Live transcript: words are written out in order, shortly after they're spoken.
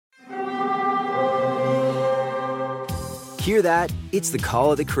Hear that? It's the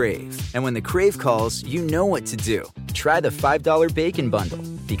call of the Crave. And when the Crave calls, you know what to do. Try the $5 Bacon Bundle,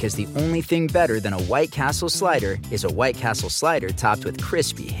 because the only thing better than a White Castle slider is a White Castle slider topped with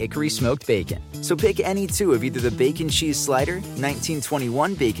crispy hickory smoked bacon. So pick any two of either the Bacon Cheese Slider,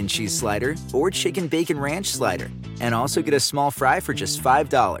 1921 Bacon Cheese Slider, or Chicken Bacon Ranch Slider. And also get a small fry for just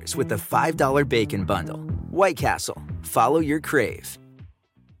 $5 with the $5 Bacon Bundle. White Castle. Follow your Crave.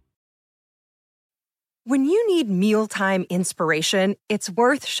 When you need mealtime inspiration, it's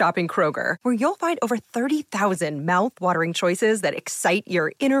worth shopping Kroger, where you'll find over 30,000 mouth-watering choices that excite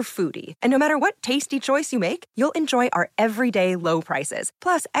your inner foodie. And no matter what tasty choice you make, you'll enjoy our everyday low prices,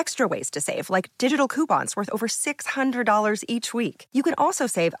 plus extra ways to save, like digital coupons worth over $600 each week. You can also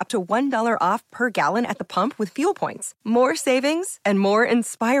save up to $1 off per gallon at the pump with fuel points. More savings and more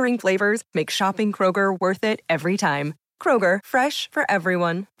inspiring flavors make shopping Kroger worth it every time. Kroger, fresh for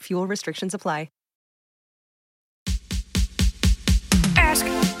everyone. Fuel restrictions apply. Ask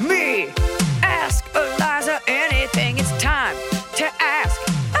me, ask Eliza anything. It's time to ask.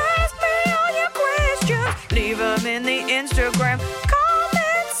 Ask me all your questions. Leave them in the Instagram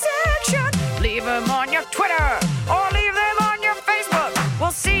comment section. Leave them on your Twitter or leave them on your Facebook.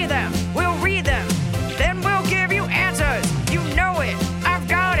 We'll see them, we'll read them, then we'll give you answers. You know it, I've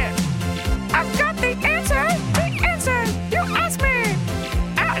got it. I've got the answer, the answer. You ask me,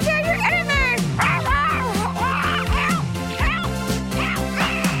 I'll tell you anything.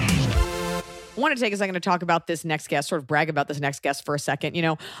 I want to take a second to talk about this next guest, sort of brag about this next guest for a second. You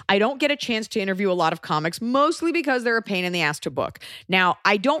know, I don't get a chance to interview a lot of comics, mostly because they're a pain in the ass to book. Now,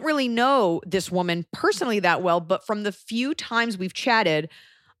 I don't really know this woman personally that well, but from the few times we've chatted,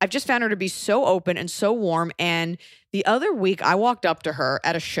 I've just found her to be so open and so warm. And the other week, I walked up to her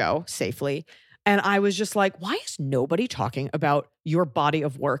at a show safely, and I was just like, why is nobody talking about your body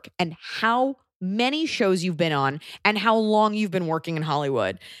of work and how many shows you've been on and how long you've been working in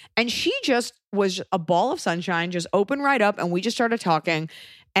Hollywood? And she just was a ball of sunshine, just opened right up. And we just started talking.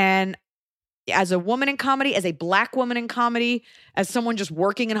 And as a woman in comedy, as a Black woman in comedy, as someone just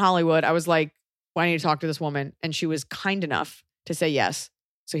working in Hollywood, I was like, well, I need to talk to this woman. And she was kind enough to say yes.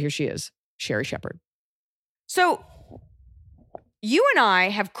 So here she is, Sherri Shepherd. So you and I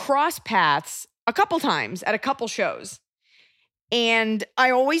have crossed paths a couple times at a couple shows. And I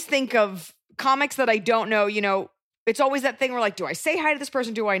always think of comics that I don't know, you know, it's always that thing where like, do I say hi to this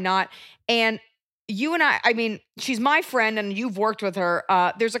person? Do I not? And you and I mean, she's my friend and you've worked with her.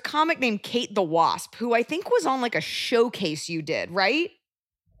 There's a comic named Kate the Wasp, who I think was on like a showcase you did, right?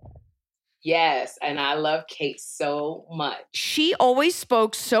 Yes, and I love Kate so much. She always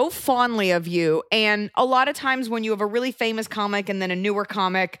spoke so fondly of you. And a lot of times when you have a really famous comic and then a newer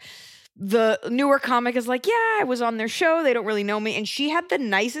comic, the newer comic is like, yeah, I was on their show. They don't really know me. And she had the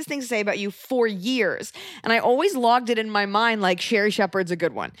nicest things to say about you for years. And I always logged it in my mind like Sherri Shepherd's a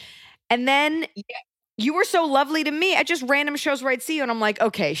good one. And then you were so lovely to me at just random shows where I'd see you. And I'm like,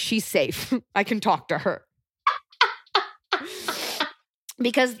 okay, she's safe. I can talk to her.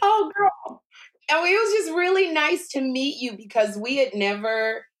 Because oh, girl. And it was just really nice to meet you because we had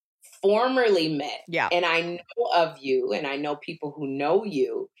never formerly met. Yeah. And I know of you and I know people who know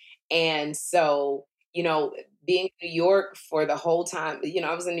you. And so, you know, being in New York for the whole time, you know,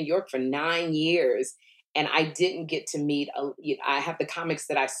 I was in New York for 9 years and I didn't get to meet, I have the comics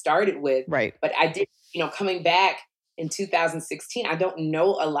that I started with, right. But I did, you know, coming back in 2016, I don't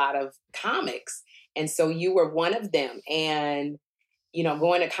know a lot of comics. And so you were one of them. And, you know,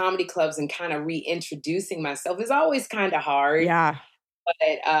 going to comedy clubs and kind of reintroducing myself is always kind of hard. Yeah.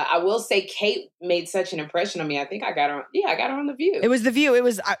 But I will say Kate made such an impression on me. I think I got her. Yeah, I got her on The View. It was The View. It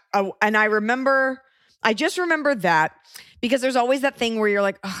was, and I just remember that because there's always that thing where you're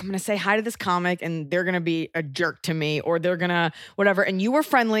like, oh, I'm going to say hi to this comic and they're going to be a jerk to me or they're going to whatever. And you were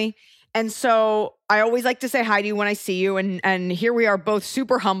friendly. And so I always like to say hi to you when I see you. And here we are both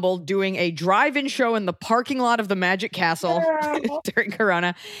super humble doing a drive-in show in the parking lot of the Magic Castle during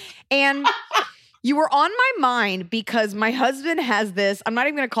Corona. And you were on my mind because my husband has this, I'm not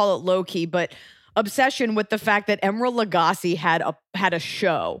even going to call it low-key, but obsession with the fact that Emeril Lagasse had a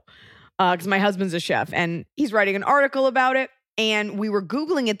show. Because my husband's a chef and he's writing an article about it. And we were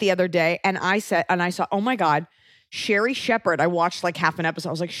Googling it the other day and I saw, oh my God, Sherri Shepherd. I watched like half an episode.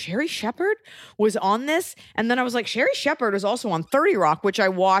 I was like, Sherri Shepherd was on this? And then I was like, Sherri Shepherd was also on 30 Rock, which I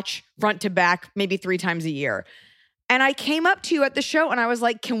watch front to back maybe 3 times a year. And I came up to you at the show and I was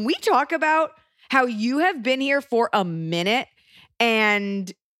like, can we talk about how you have been here for a minute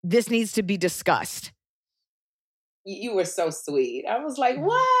and this needs to be discussed? You were so sweet. I was like,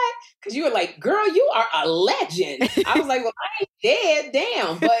 what? Because you were like, girl, you are a legend. I was like, well, I ain't dead,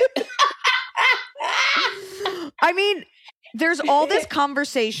 damn. But I mean, there's all this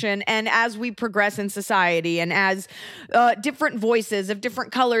conversation, and as we progress in society and as different voices of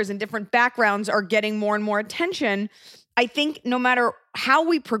different colors and different backgrounds are getting more and more attention, I think no matter how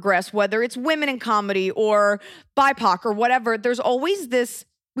we progress, whether it's women in comedy or BIPOC or whatever, there's always this,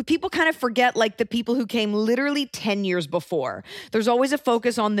 people kind of forget like the people who came literally 10 years before. There's always a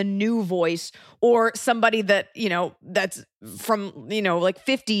focus on the new voice or somebody that, you know, that's from, you know, like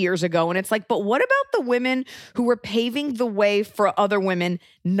 50 years ago. And it's like, but what about the women who were paving the way for other women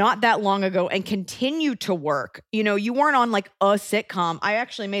not that long ago and continue to work? You know, you weren't on like a sitcom. I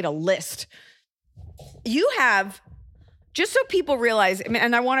actually made a list. You have, just so people realize,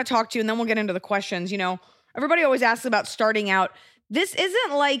 and I want to talk to you and then we'll get into the questions, you know, everybody always asks about starting out. This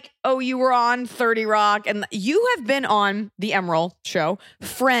isn't like, oh, you were on 30 Rock and you have been on The Emerald Show,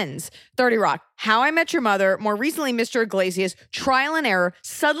 Friends, 30 Rock, How I Met Your Mother, more recently Mr. Iglesias, Trial and Error,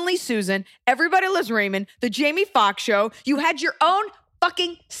 Suddenly Susan, Everybody Loves Raymond, The Jamie Foxx Show. You had your own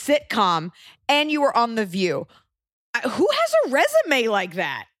fucking sitcom and you were on The View. Who has a resume like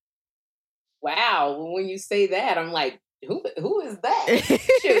that? Wow. Well, when you say that, I'm like, who is that?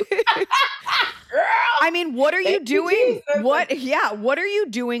 Shoot. Girl. I mean, what are you doing? What are you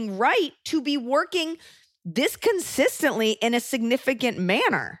doing right to be working this consistently in a significant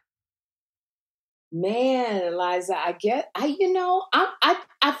manner? Man, Eliza, I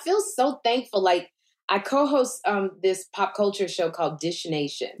feel so thankful. Like, I co-host this pop culture show called Dish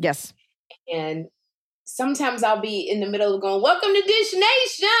Nation. Yes. And sometimes I'll be in the middle of going, welcome to Dish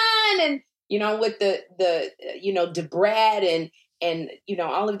Nation. And, you know, with the you know, DeBrad and you know,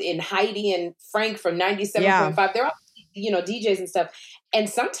 all of and Heidi and Frank from 97.5. Yeah. They're all, you know, DJs and stuff. And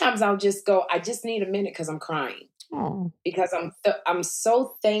sometimes I'll just go, I just need a minute because I'm crying. Oh. Because I'm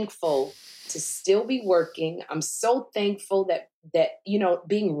so thankful to still be working. I'm so thankful that you know,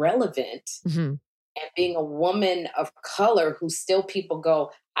 being relevant and being a woman of color who still people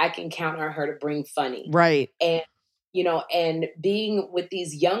go, I can count on her to bring funny. Right. And you know, and being with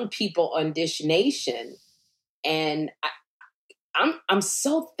these young people on Dish Nation, and I'm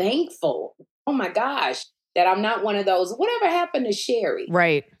so thankful. Oh my gosh, that I'm not one of those. Whatever happened to Sherry?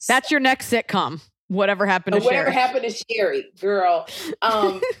 Right. That's your next sitcom. Whatever happened to Sherry? Whatever happened to Sherry, girl?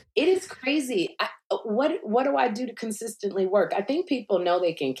 It is crazy. What do I do to consistently work? I think people know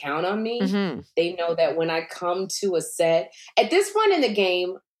they can count on me. Mm-hmm. They know that when I come to a set, at this point in the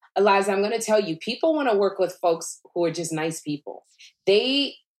game, Eliza, I'm going to tell you, people want to work with folks who are just nice people.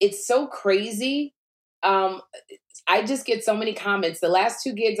 It's so crazy. I just get so many comments. The last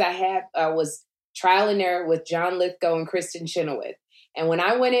 2 gigs I had was Trial and Error with John Lithgow and Kristen Chenoweth. And when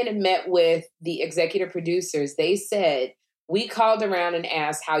I went in and met with the executive producers, they said, we called around and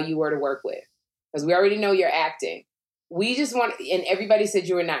asked how you were to work with, because we already know you're acting. We just want, and everybody said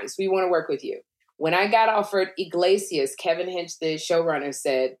you were nice. We want to work with you. When I got offered Iglesias, Kevin Hinch, the showrunner,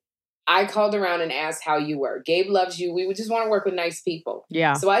 said, I called around and asked how you were. Gabe loves you. We would just want to work with nice people.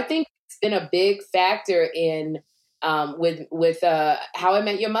 Yeah. So I think it's been a big factor in with How I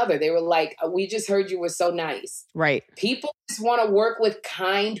Met Your Mother. They were like, we just heard you were so nice. Right. People just want to work with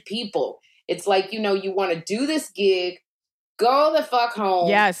kind people. It's like, you know, you want to do this gig, go the fuck home.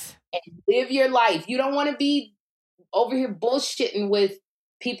 Yes. And live your life. You don't want to be over here bullshitting with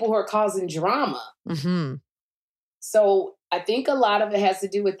people who are causing drama. Mm-hmm. So I think a lot of it has to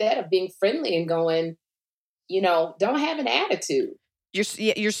do with that, of being friendly and going, you know, don't have an attitude.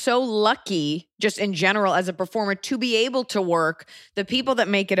 You're so lucky, just in general, as a performer, to be able to work the people that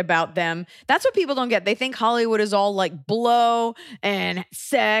make it about them. That's what people don't get. They think Hollywood is all like blow and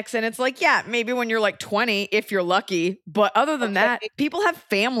sex. And it's like, yeah, maybe when you're like 20, if you're lucky. But other than that, people have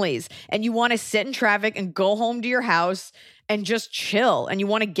families and you want to sit in traffic and go home to your house and just chill. And you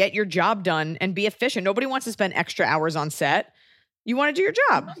want to get your job done and be efficient. Nobody wants to spend extra hours on set. You want to do your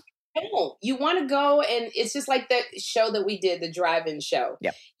job. No, you want to go, and it's just like that show that we did, the drive-in show.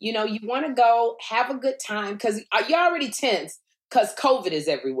 Yep. You know, you want to go have a good time because you're already tense because COVID is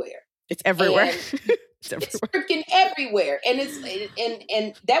everywhere. It's everywhere. It's freaking everywhere. And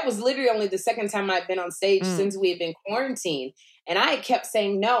and that was literally only the second time I've been on stage since we had been quarantined. And I kept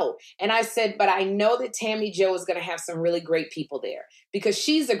saying no. And I said, but I know that Tammy Jo is going to have some really great people there because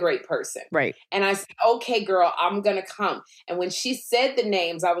she's a great person. Right. And I said, okay, girl, I'm going to come. And when she said the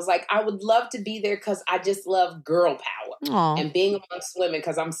names, I was like, I would love to be there because I just love girl power. Aww. And being amongst women,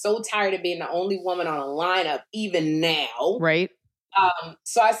 because I'm so tired of being the only woman on a lineup, even now. Right.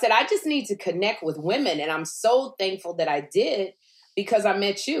 So I said, I just need to connect with women. And I'm so thankful that I did because I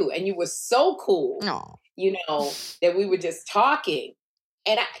met you and you were so cool. Aww. You know, that we were just talking.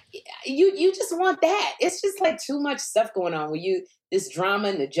 And you just want that. It's just like too much stuff going on with you, this drama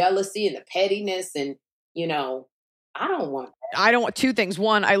and the jealousy and the pettiness and, you know, I don't want that. I don't want two things.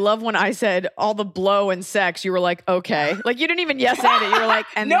 One, I love when I said all the blow and sex, you were like, okay. Like you didn't even yes and it. You were like,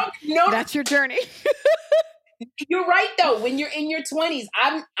 and no, that's your journey. You're right though. When you're in your 20s,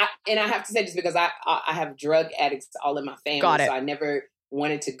 and I have to say this because I have drug addicts all in my family. Got it. So I never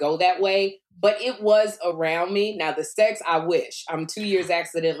wanted to go that way. But it was around me. Now the sex, I wish. I'm 2 years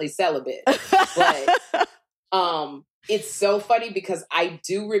accidentally celibate. But it's so funny because I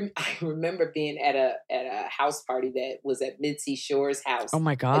remember being at a house party that was at Mitzi Shore's house. Oh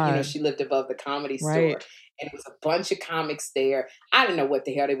my God. She lived above the Comedy Store. And it was a bunch of comics there. I didn't know what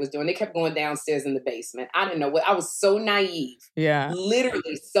the hell they was doing. They kept going downstairs in the basement. I didn't know what. I was so naive. Yeah.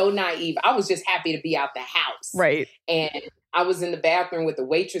 Literally so naive. I was just happy to be out the house. Right. And I was in the bathroom with the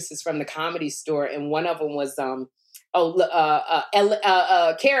waitresses from the Comedy Store. And one of them was,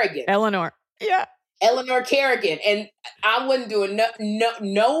 Kerrigan. Eleanor. Yeah. Eleanor Kerrigan. And I wasn't doing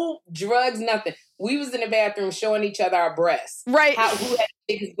no drugs, nothing. We was in the bathroom showing each other our breasts. Right. Who had the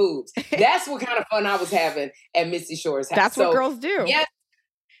biggest boobs. That's what kind of fun I was having at Mitzi Shore's house. That's what girls do. Yeah.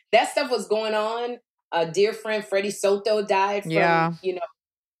 That stuff was going on. A dear friend, Freddie Soto, died from,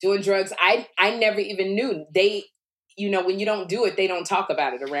 doing drugs. I never even knew. They, when you don't do it, they don't talk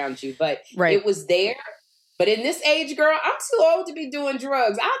about it around you. But It was there. But in this age, girl, I'm too old to be doing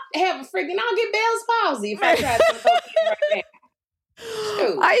drugs. I'll get Bell's palsy if I try to cocaine right now.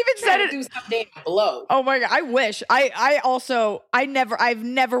 Shoot, I even said it. Do something blow. Oh my God. I wish. I've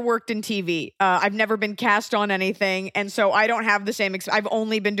never worked in TV. I've never been cast on anything. And so I don't have the same, I've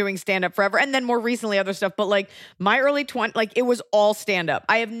only been doing stand up forever. And then more recently other stuff. But like my early 20s, it was all stand up.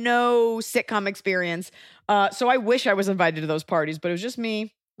 I have no sitcom experience. So I wish I was invited to those parties, but it was just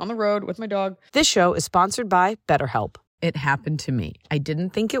me on the road with my dog. This show is sponsored by BetterHelp. It happened to me. I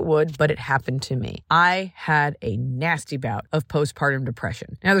didn't think it would, but it happened to me. I had a nasty bout of postpartum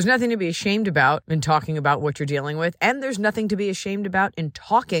depression. Now, there's nothing to be ashamed about in talking about what you're dealing with, and there's nothing to be ashamed about in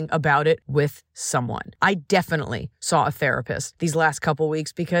talking about it with someone. I definitely saw a therapist these last couple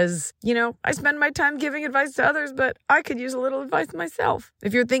weeks because, I spend my time giving advice to others, but I could use a little advice myself.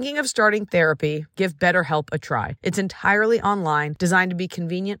 If you're thinking of starting therapy, give BetterHelp a try. It's entirely online, designed to be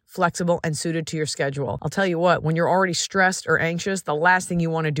convenient, flexible, and suited to your schedule. I'll tell you what, when you're already stressed or anxious, the last thing you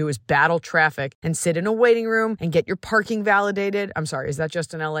want to do is battle traffic and sit in a waiting room and get your parking validated. I'm sorry, is that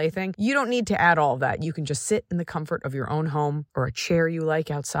just an LA thing? You don't need to add all of that. You can just sit in the comfort of your own home or a chair you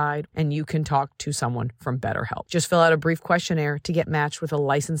like outside, and you can talk to someone from BetterHelp. Just fill out a brief questionnaire to get matched with a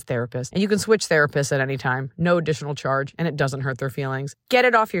licensed therapist, and you can switch therapists at any time. No additional charge, and it doesn't hurt their feelings. Get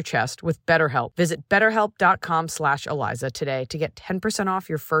it off your chest with BetterHelp. Visit BetterHelp.com/Eliza today to get 10% off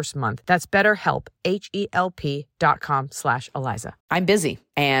your first month. That's BetterHelp, HELP.com/Eliza. I'm busy,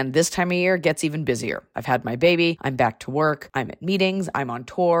 and this time of year gets even busier. I've had my baby, I'm back to work, I'm at meetings, I'm on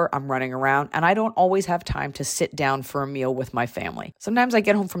tour, I'm running around, and I don't always have time to sit down for a meal with my family. Sometimes I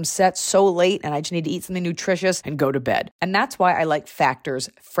get home from set so late and I just need to eat something nutritious and go to bed. And that's why I like Factor's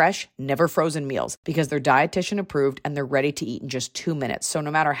fresh, never frozen meals, because they're dietitian approved and they're ready to eat in just 2 minutes. So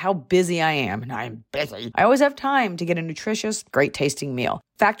no matter how busy I am, and I'm busy, I always have time to get a nutritious, great tasting meal.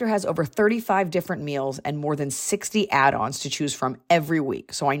 Factor has over 35 different meals and more than 60 add-ons to choose from every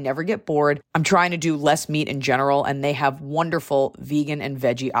week, so I never get bored. I'm trying to do less meat in general, and they have wonderful vegan and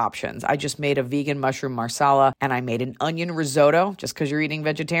veggie options. I just made a vegan mushroom marsala, and I made an onion risotto. Just because you're eating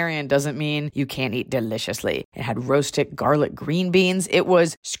vegetarian doesn't mean you can't eat deliciously. It had roasted garlic green beans. It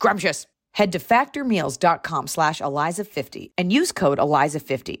was scrumptious. Head to factormeals.com/Eliza50 and use code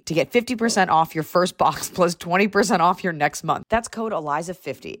Eliza50 to get 50% off your first box plus 20% off your next month. That's code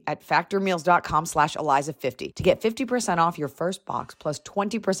Eliza50 at factormeals.com/Eliza50 to get 50% off your first box plus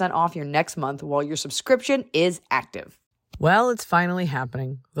 20% off your next month while your subscription is active. Well, it's finally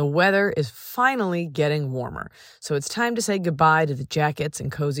happening. The weather is finally getting warmer. So it's time to say goodbye to the jackets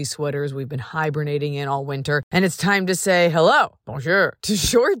and cozy sweaters we've been hibernating in all winter. And it's time to say hello, bonjour, to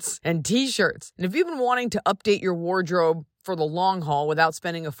shorts and t-shirts. And if you've been wanting to update your wardrobe for the long haul without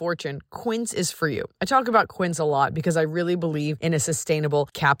spending a fortune, Quince is for you. I talk about Quince a lot because I really believe in a sustainable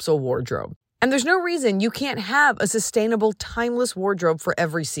capsule wardrobe. And there's no reason you can't have a sustainable, timeless wardrobe for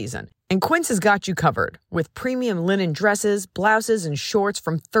every season. And Quince has got you covered with premium linen dresses, blouses, and shorts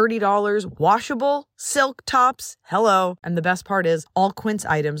from $30, washable, silk tops, hello. And the best part is all Quince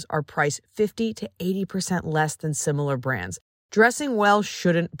items are priced 50 to 80% less than similar brands. Dressing well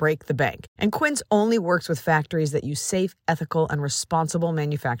shouldn't break the bank. And Quince only works with factories that use safe, ethical, and responsible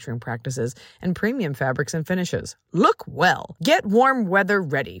manufacturing practices and premium fabrics and finishes. Look well. Get warm weather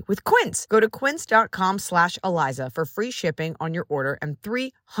ready with Quince. Go to quince.com/Eliza for free shipping on your order and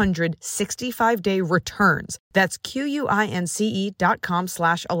 365-day returns. That's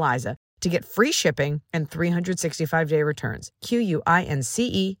QUINCE.com/Eliza to get free shipping and 365-day returns.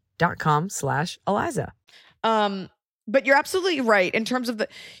 QUINCE.com/Eliza. But you're absolutely right in terms of the,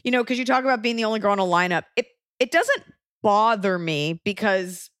 because you talk about being the only girl in a lineup. It doesn't bother me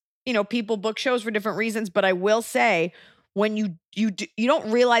because, people book shows for different reasons. But I will say, when you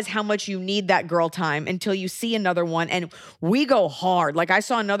don't realize how much you need that girl time until you see another one. And we go hard. Like, I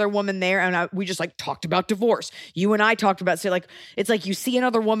saw another woman there and we just like talked about divorce. You and I talked about, it's like you see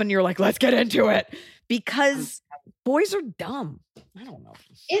another woman, you're like, let's get into it, because boys are dumb. I don't know.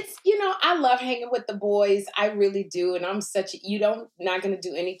 It's, I love hanging with the boys. I really do. And I'm not going to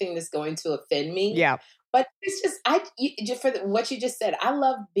do anything that's going to offend me. Yeah. But it's just, what you just said, I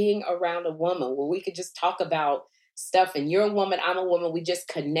love being around a woman where we could just talk about stuff, and you're a woman, I'm a woman, we just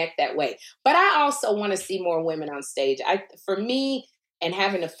connect that way. But I also want to see more women on stage. For me, and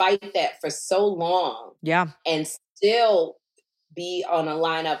having to fight that for so long, yeah, and still be on a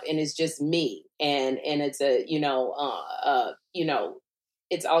lineup and it's just me, and it's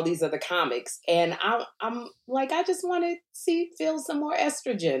it's all these other comics, and I'm like, I just want to feel some more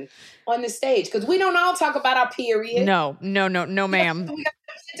estrogen on the stage, because we don't all talk about our period. No, ma'am. We got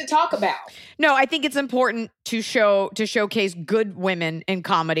to talk about. No, I think it's important to showcase good women in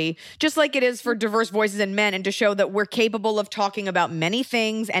comedy, just like it is for diverse voices in men, and to show that we're capable of talking about many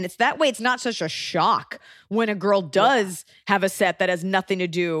things. And it's that way. It's not such a shock when a girl does have a set that has nothing to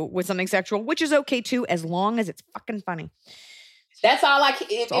do with something sexual, which is okay too, as long as it's fucking funny. That's all I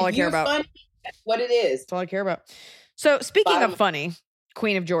care about. Funny, that's what it is. That's all I care about. So speaking of funny,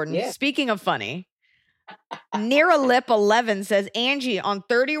 Queen of Jordan, speaking of funny, Nira Lip 11 says, Angie on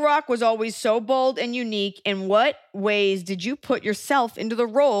 30 Rock was always so bold and unique. In what ways did you put yourself into the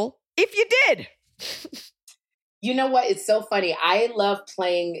role, if you did? You know what? It's so funny. I love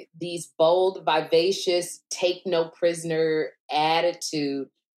playing these bold, vivacious, take no prisoner attitude,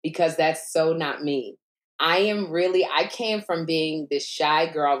 because that's so not me. I came from being this shy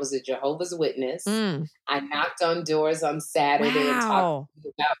girl. I was a Jehovah's Witness. I knocked on doors on Saturday and talked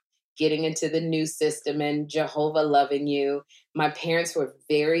about getting into the new system and Jehovah loving you. My parents were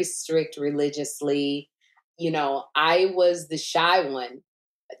very strict religiously. I was the shy one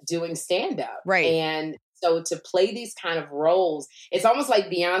doing stand-up. Right. And so to play these kind of roles, it's almost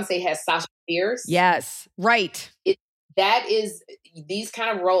like Beyonce has Sasha Fierce. Yes, right. That is these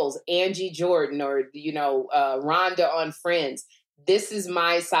kind of roles, Angie Jordan or, Rhonda on Friends. This is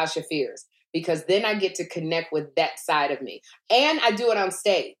my Sasha Fierce, because then I get to connect with that side of me. And I do it on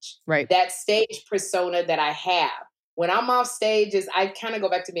stage. Right. That stage persona that I have. When I'm off stage, I kind of go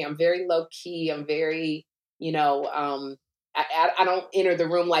back to me. I'm very low key. I'm very, I don't enter the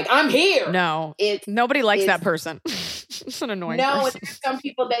room like I'm here. No, nobody likes that person. It's an annoying person. And there's some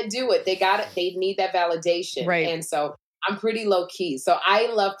people that do it. They need that validation. Right. And so I'm pretty low key. So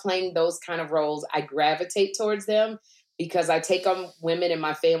I love playing those kind of roles. I gravitate towards them because I take on women in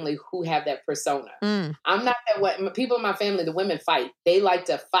my family who have that persona. I'm not that way. People in my family, the women fight. They like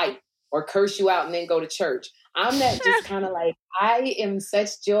to fight or curse you out and then go to church. I'm that just kind of like, I am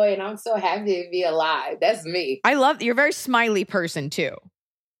such joy and I'm so happy to be alive. That's me. You're a very smiley person too.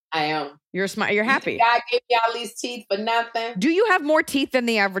 I am. You're happy. God gave me all these teeth for nothing. Do you have more teeth than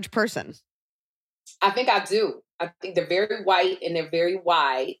the average person? I think I do. I think they're very white and they're very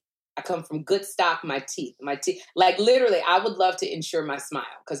wide. I come from good stock. My teeth, like literally, I would love to insure my smile,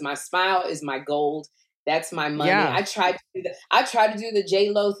 because my smile is my gold. That's my money. Yeah. I tried to do the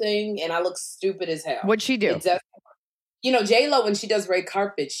J-Lo thing, and I look stupid as hell. What'd she do? J-Lo, when she does red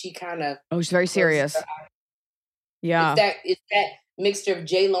carpet, she kind of she's very serious. Yeah, it's that mixture of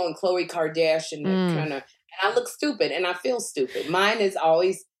J-Lo and Khloe Kardashian, and I look stupid and I feel stupid. Mine is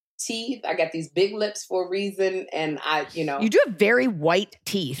always teeth. I got these big lips for a reason, and you do have very white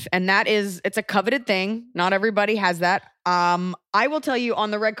teeth, and it's a coveted thing. Not everybody has that. I will tell you,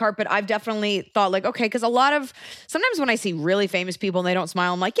 on the red carpet, I've definitely thought like, okay, because sometimes when I see really famous people and they don't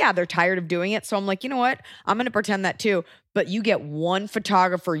smile, I'm like, yeah, they're tired of doing it. So I'm like, you know what? I'm going to pretend that too. But you get one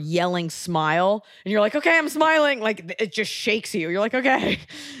photographer yelling smile and you're like, okay, I'm smiling. Like, it just shakes you. You're like, okay,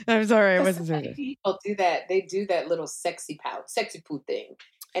 I'm sorry. I wasn't serious. People do that. They do that little sexy poo thing.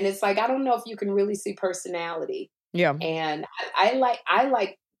 And it's like, I don't know if you can really see personality. Yeah. And I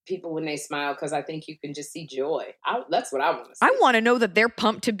like people when they smile, because I think you can just see joy. That's what I want to see. I want to know that they're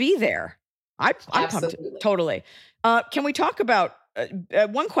pumped to be there. I'm pumped. Totally. Can we talk about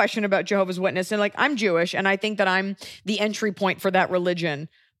one question about Jehovah's Witness? And like, I'm Jewish, and I think that I'm the entry point for that religion.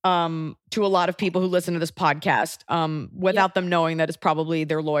 to a lot of people who listen to this podcast, without them knowing that it's probably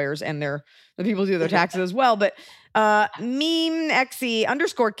their lawyers and the people who do their taxes as well. But MemeXE_kid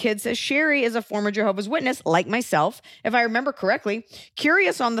says, Sherry is a former Jehovah's Witness, like myself, if I remember correctly.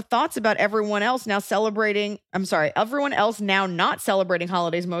 Curious on the thoughts about everyone else now not celebrating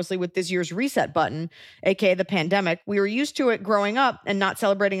holidays, mostly with this year's reset button, aka the pandemic. We were used to it growing up and not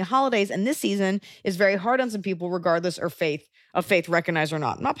celebrating holidays, and this season is very hard on some people, regardless of faith, recognized or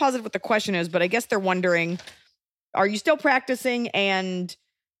not. I'm not positive what the question is, but I guess they're wondering, are you still practicing? And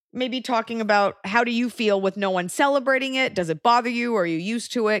maybe talking about, how do you feel with no one celebrating it? Does it bother you? Or are you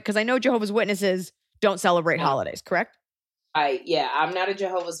used to it? Because I know Jehovah's Witnesses don't celebrate holidays, correct? I'm not a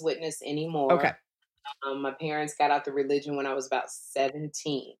Jehovah's Witness anymore. Okay. My parents got out the religion when I was about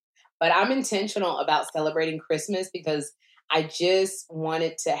 17. But I'm intentional about celebrating Christmas because I just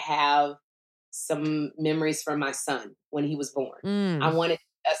wanted to have some memories from my son when he was born. I wanted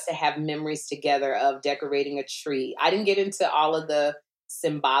us to have memories together of decorating a tree. I didn't get into all of the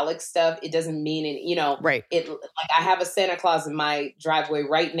symbolic stuff. It doesn't mean it, right. I have a Santa Claus in my driveway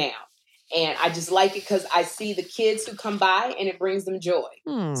right now. And I just like it because I see the kids who come by and it brings them joy.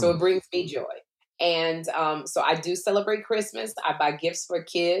 So it brings me joy. And so I do celebrate Christmas. I buy gifts for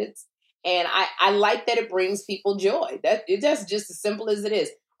kids. And I like that it brings people joy. That's just as simple as it is.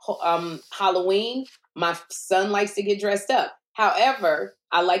 Halloween, my son likes to get dressed up. However,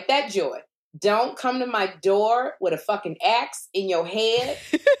 I like that joy. Don't come to my door with a fucking axe in your head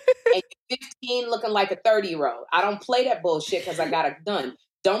and you're 15 looking like a 30-year-old. I don't play that bullshit because I got a gun.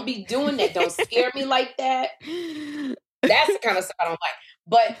 Don't be doing that. Don't scare me like that. That's the kind of stuff I don't like.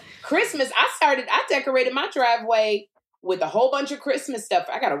 But Christmas, I decorated my driveway with a whole bunch of Christmas stuff.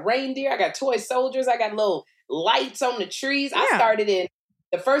 I got a reindeer. I got toy soldiers. I got little lights on the trees. I started in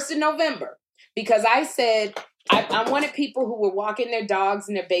the 1st of November because I said I wanted people who were walking their dogs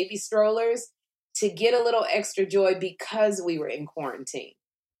and their baby strollers to get a little extra joy because we were in quarantine.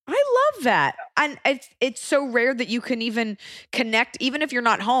 I love that. And it's so rare that you can even connect, even if you're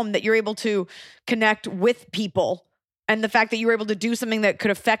not home, that you're able to connect with people. And the fact that you were able to do something that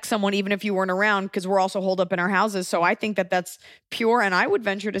could affect someone even if you weren't around, because we're also holed up in our houses. So I think that that's pure. And I would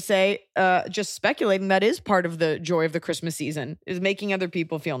venture to say, just speculating, that is part of the joy of the Christmas season, is making other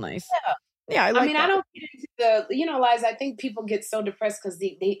people feel nice. Yeah, I like that. I don't get into the, Liza, I think people get so depressed because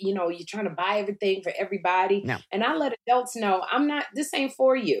they you're trying to buy everything for everybody. No. And I let adults know, this ain't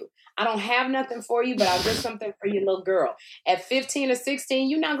for you. I don't have nothing for you, but I'll get something for your little girl. At 15 or 16,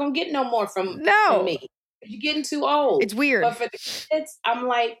 you're not going to get no more from me. You're getting too old. It's weird. But for the kids, I'm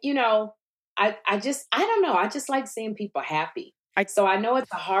like, I don't know. I just like seeing people happy. So I know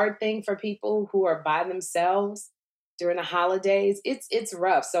it's a hard thing for people who are by themselves during the holidays. It's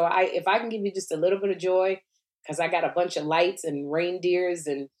rough. So if I can give you just a little bit of joy, because I got a bunch of lights and reindeers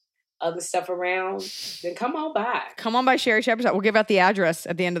and other stuff around, then come on by. Come on by Sherry Shepherd's house. We'll give out the address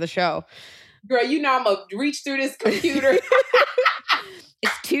at the end of the show. Girl, I'm going to reach through this computer.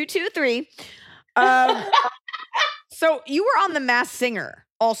 It's 223. So you were on The Masked Singer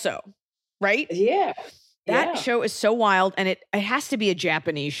also, right? Yeah. That show is so wild, and it has to be a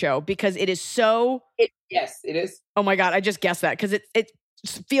Japanese show because it is so... Yes, it is. Oh my God, I just guessed that because it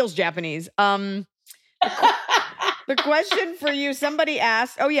feels Japanese. The question for you, somebody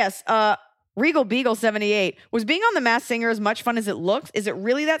asked, Regal Beagle 78, was being on The Masked Singer as much fun as it looks? Is it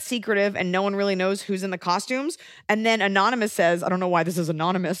really that secretive and no one really knows who's in the costumes? And then Anonymous says, I don't know why this is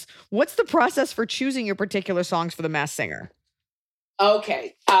anonymous, what's the process for choosing your particular songs for The Masked Singer?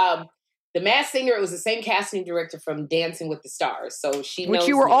 Okay. The Masked Singer, it was the same casting director from Dancing with the Stars. So she knows which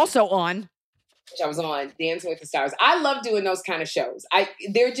you were me. also on. Which I was on, Dancing with the Stars. I love doing those kind of shows.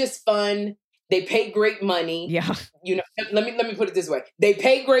 They're just fun. They pay great money. Yeah. Let me put it this way. They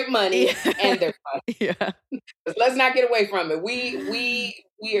pay great money and they're fun. Yeah. Let's not get away from it. We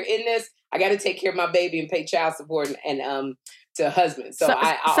are in this. I got to take care of my baby and pay child support and to a husband. So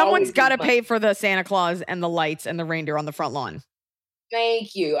someone's got to pay for the Santa Claus and the lights and the reindeer on the front lawn.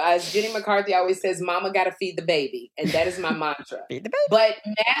 Thank you. As Jenny McCarthy always says, Mama got to feed the baby. And that is my mantra. Feed the baby. But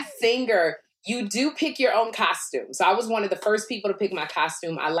Masked Singer, you do pick your own costume. So I was one of the first people to pick my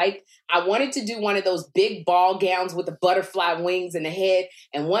costume. I wanted to do one of those big ball gowns with the butterfly wings in the head.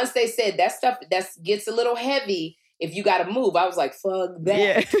 And once they said that stuff gets a little heavy if you got to move, I was like, fuck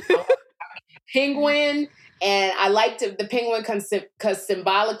that. Yeah. Penguin. And I liked the penguin because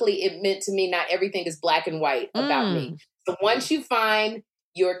symbolically it meant to me not everything is black and white about me. So once you find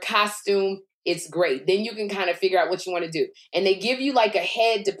your costume, it's great. Then you can kind of figure out what you want to do. And they give you like a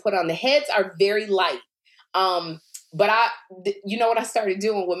head to put on. The heads are very light. But you know what I started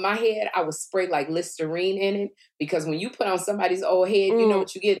doing with my head? I would spray like Listerine in it, because when you put on somebody's old head, you know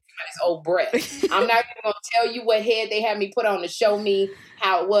what you get? Somebody's old breath. I'm not even going to tell you what head they had me put on to show me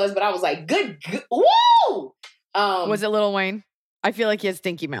how it was, but I was like, good, woo! Was it Lil Wayne? I feel like he has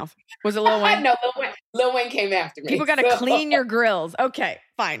stinky mouth. Was it Lil Wayne? No, Lil Wayne came after me. People got to clean your grills. Okay,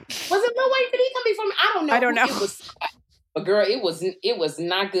 fine. Was it Lil Wayne? Did he come before me? I don't know. It was, but girl, it was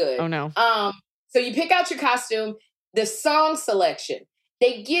not good. Oh no. So you pick out your costume, the song selection.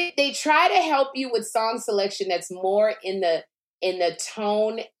 They try to help you with song selection that's more in the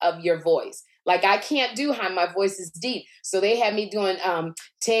tone of your voice. Like, I can't do high, my voice is deep. So they had me doing,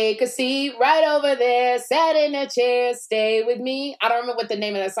 take a seat right over there, sat in a chair, stay with me. I don't remember what the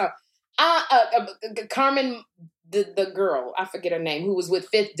name of that song. Carmen, the girl, I forget her name, who was with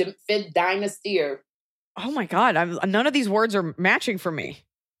Fifth Dynasty or. Oh my God, none of these words are matching for me.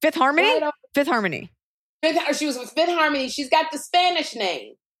 Fifth Harmony? Fifth Harmony. She was with Fifth Harmony. She's got the Spanish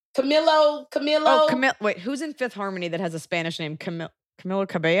name. Camilo. Oh, Camilo. Wait, who's in Fifth Harmony that has a Spanish name? Camilo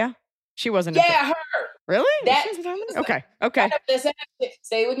Cabello? She wasn't. Yeah, her. Really? Okay.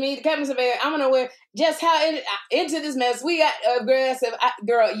 Stay with me. The captain said, I'm going to wear just how into this mess. We got aggressive.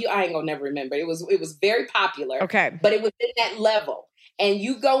 Girl, I ain't going to never remember. It was very popular. Okay. But it was in that level. And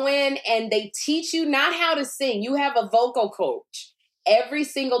you go in and they teach you not how to sing. You have a vocal coach every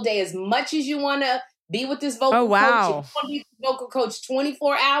single day. As much as you want to be with this vocal coach, if you want to be with the vocal coach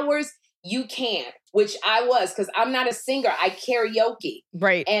 24 hours, you can, which I was, because I'm not a singer. I karaoke.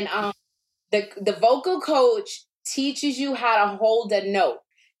 Right. And the vocal coach teaches you how to hold a note,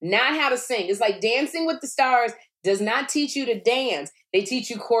 not how to sing. It's like Dancing with the Stars does not teach you to dance. They teach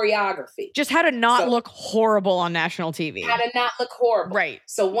you choreography. Just how to not look horrible on national TV. How to not look horrible. Right.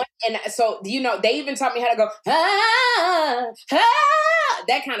 So they even taught me how to go,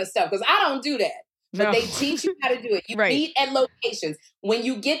 that kind of stuff, because I don't do that. But they teach you how to do it. You meet at locations. When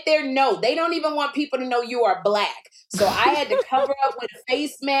you get there, they don't even want people to know you are Black. So I had to cover up with a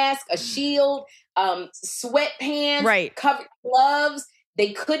face mask, a shield, sweatpants, covered gloves.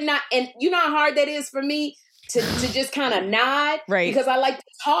 They could not, and you know how hard that is for me to just kind of nod? Right. Because I like to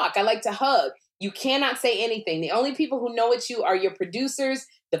talk. I like to hug. You cannot say anything. The only people who know it's you are your producers,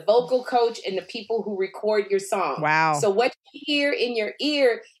 the vocal coach, and the people who record your song. Wow. So what you hear in your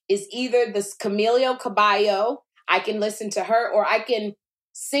ear is either this Camilo Cabello, I can listen to her, or I can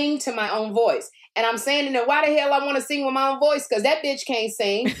sing to my own voice. And I'm saying, why the hell I want to sing with my own voice? Because that bitch can't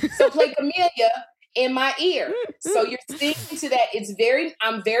sing. So play Camellia in my ear. So you're singing to that.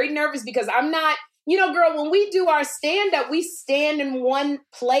 I'm very nervous because I'm not, girl, when we do our stand-up, we stand in one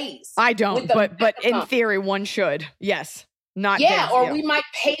place. I don't, but in theory, one should. Yes. Not dance, we might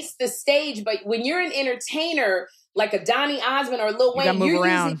pace the stage, but when you're an entertainer like a Donny Osmond or Lil Wayne, you're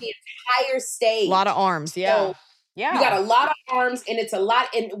using the entire stage. A lot of arms, yeah. So you got a lot of arms, and it's a lot.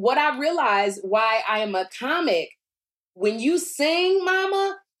 And what I realized why I am a comic, when you sing,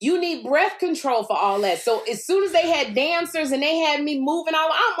 mama, you need breath control for all that. So as soon as they had dancers and they had me moving,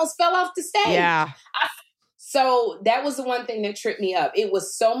 I almost fell off the stage. Yeah. So that was the one thing that tripped me up. It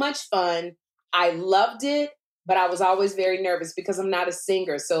was so much fun. I loved it. But I was always very nervous because I'm not a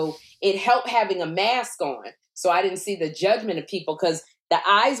singer. So it helped having a mask on. So I didn't see the judgment of people because the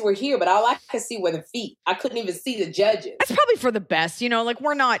eyes were here, but all I could see were the feet. I couldn't even see the judges. That's probably for the best. Like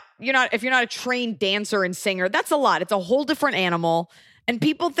if you're not a trained dancer and singer, that's a lot. It's a whole different animal. And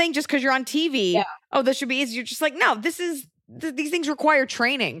people think just because you're on TV, this should be easy. You're just like, no, these things require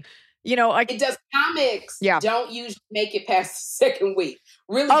training. It does. Comics don't usually make it past the second week.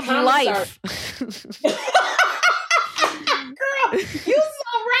 Really, of life. Girl, you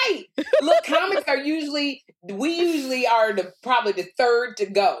so right. Look, comics are usually are probably the third to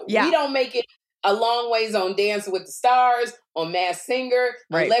go. Yeah. We don't make it a long ways on Dancing with the Stars, on Masked Singer,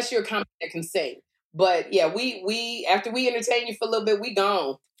 unless you're a comic that can sing. But yeah, we after we entertain you for a little bit, we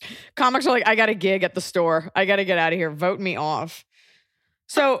gone. Comics are like, I got a gig at the store. I got to get out of here. Vote me off.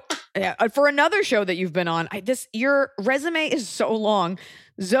 So for another show that you've been on, your resume is so long.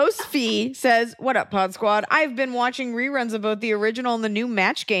 Zosfi says, what up, Pod Squad? I've been watching reruns of both the original and the new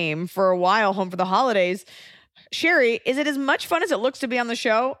Match Game for a while, home for the holidays. Sherry, is it as much fun as it looks to be on the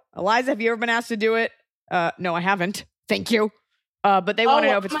show? Eliza, have you ever been asked to do it? No, I haven't. Thank you. But they want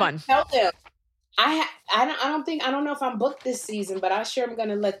to know if it's fun. Tell them. I don't know if I'm booked this season, but I sure am going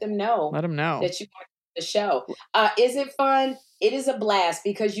to let them know. Let them know that you want the show. Is it fun? It is a blast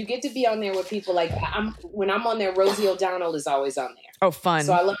because you get to be on there with people like when I'm on there, Rosie O'Donnell is always on there. Oh, fun.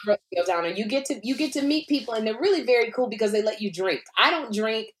 So I love Rosie O'Donnell. You get to meet people and they're really very cool because they let you drink. I don't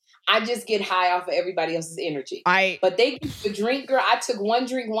drink. I just get high off of everybody else's energy. But they give you a drink, girl. I took one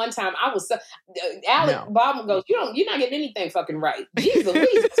drink one time. I was so, Bob goes, you're not getting anything fucking right. Jesus, I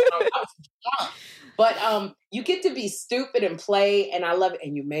was drunk. But you get to be stupid and play, and I love it,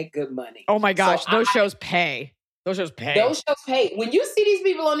 and you make good money. Oh my gosh, those shows pay. Those shows pay. When you see these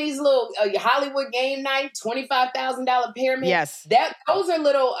people on these little Hollywood game night, $25,000 pyramid. Yes. Those are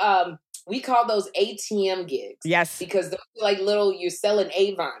little, we call those ATM gigs. Yes. Because those are like little, you're selling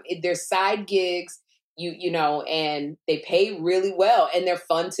Avon. They're side gigs, you know, and they pay really well and they're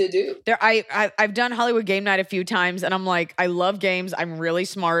fun to do. I've done Hollywood game night a few times and I'm like, I love games. I'm really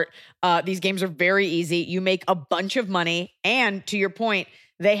smart. These games are very easy. You make a bunch of money. And to your point,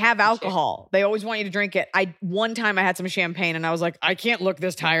 they have alcohol. They always want you to drink it. One time I had some champagne and I was like, I can't look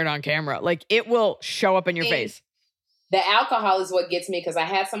this tired on camera. Like it will show up in your face. The alcohol is what gets me because I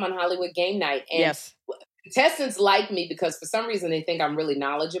had some on Hollywood game night. And contestants like me because for some reason they think I'm really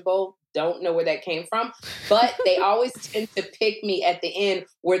knowledgeable. Don't know where that came from. But they always tend to pick me at the end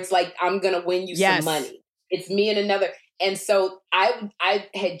where it's like, I'm going to win you some money. It's me and another. And so I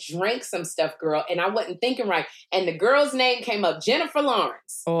had drank some stuff, girl, and I wasn't thinking right. And the girl's name came up, Jennifer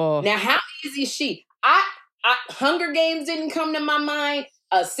Lawrence. Oh. Now, how easy is she? Hunger Games didn't come to my mind.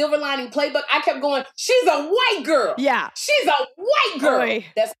 Silver Lining Playbook. I kept going, she's a white girl. Yeah. She's a white girl. Oy.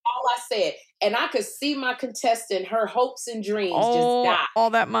 That's all I said. And I could see my contestant, her hopes and dreams just die.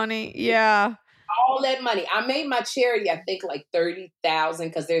 All that money. Yeah. All that money. I made my charity, I think like $30,000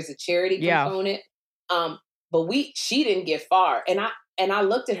 because there's a charity component. But she didn't get far. And I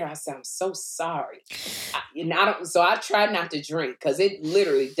looked at her, I said, I'm so sorry. So I tried not to drink because it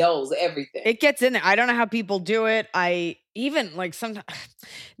literally dulls everything. It gets in there. I don't know how people do it. I even like sometimes.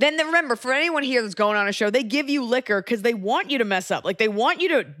 Then remember, for anyone here that's going on a show, they give you liquor because they want you to mess up. Like they want you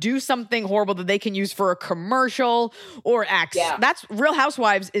to do something horrible that they can use for a commercial or act. Yeah. That's Real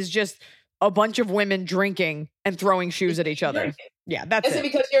Housewives is just a bunch of women drinking and throwing shoes at each other. Yeah, that's it.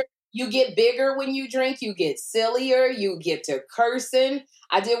 Because you get bigger when you drink. You get sillier. You get to cursing.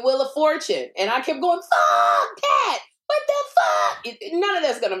 I did Wheel of Fortune, and I kept going, fuck that. What the fuck? None of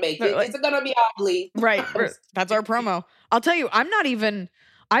that's going to make it. It's going to be all bleed. Right. That's our promo. I'll tell you, I'm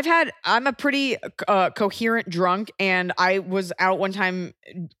a pretty coherent drunk, and I was out one time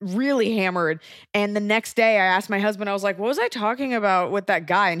really hammered. And the next day I asked my husband, I was like, what was I talking about with that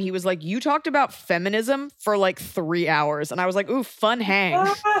guy? And he was like, you talked about feminism for like 3 hours. And I was like, ooh, fun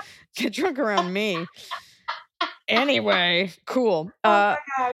hang. Get drunk around me. Anyway, cool.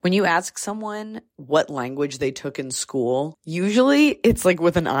 When you ask someone what language they took in school, usually it's like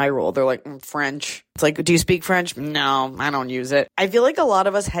with an eye roll. They're like, French. It's like, do you speak French? No, I don't use it. I feel like a lot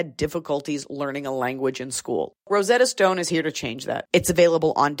of us had difficulties learning a language in school. Rosetta Stone is here to change that. It's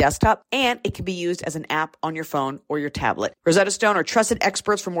available on desktop and it can be used as an app on your phone or your tablet. Rosetta Stone are trusted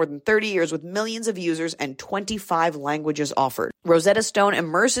experts for more than 30 years with millions of users and 25 languages offered. Rosetta Stone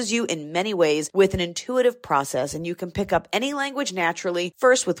immerses you in many ways with an intuitive process, and you can pick up any language naturally,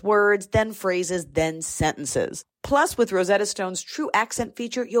 first with words, then phrases, then sentences. Plus, with Rosetta Stone's True Accent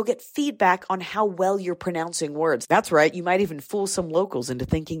feature, you'll get feedback on how well you're pronouncing words. That's right, you might even fool some locals into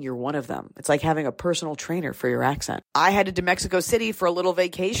thinking you're one of them. It's like having a personal trainer for your accent. I headed to Mexico City for a little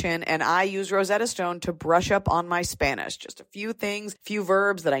vacation, and I used Rosetta Stone to brush up on my Spanish. Just a few things, few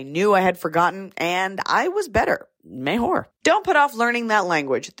verbs that I knew I had forgotten, and I was better. Mejor. Don't put off learning that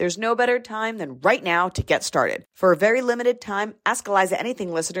language. There's no better time than right now to get started. For a very limited time, Ask Eliza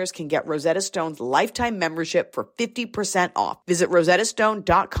Anything listeners can get Rosetta Stone's lifetime membership for 50% off. Visit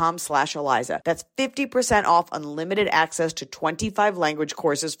rosettastone.com/Eliza. That's 50% off unlimited access to 25 language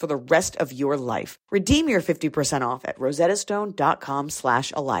courses for the rest of your life. Redeem your 50% off at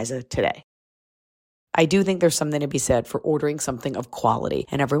rosettastone.com/Eliza today. I do think there's something to be said for ordering something of quality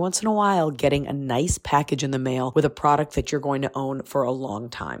and every once in a while getting a nice package in the mail with a product that you're going to own for a long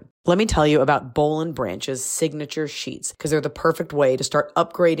time. Let me tell you about Boll & Branch's signature sheets, because they're the perfect way to start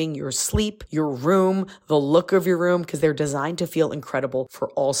upgrading your sleep, your room, the look of your room, because they're designed to feel incredible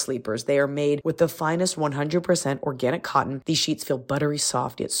for all sleepers. They are made with the finest 100% organic cotton. These sheets feel buttery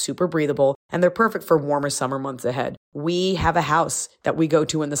soft yet super breathable, and they're perfect for warmer summer months ahead. We have a house that we go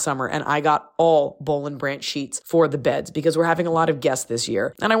to in the summer, and I got all Boll & Branch sheets for the beds because we're having a lot of guests this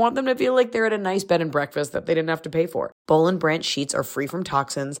year, and I want them to feel like they're at a nice bed and breakfast that they didn't have to pay for. Boll & Branch sheets are free from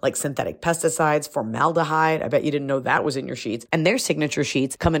toxins like synthetic pesticides, formaldehyde. I bet you didn't know that was in your sheets. And their signature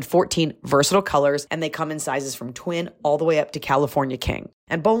sheets come in 14 versatile colors, and they come in sizes from twin all the way up to California king.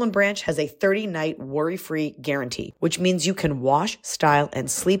 And Boll & Branch has a 30-night worry-free guarantee, which means you can wash, style, and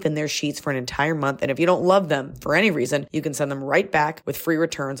sleep in their sheets for an entire month. And if you don't love them for any reason, reason, you can send them right back with free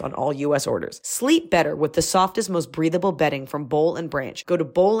returns on all U.S. orders. Sleep better with the softest, most breathable bedding from Boll & Branch. Go to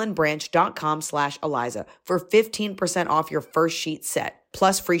bollandbranch.com/Eliza for 15% off your first sheet set,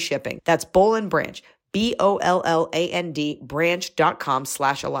 plus free shipping. That's Boll & Branch, BOLLAND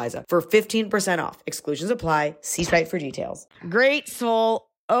branch.com/Eliza for 15% off. Exclusions apply. See site for details. Great Soul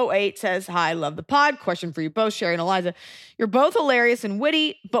 08 says, hi, love the pod. Question for you both, Sherry and Eliza. You're both hilarious and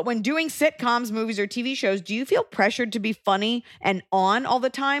witty, but when doing sitcoms, movies, or TV shows, do you feel pressured to be funny and on all the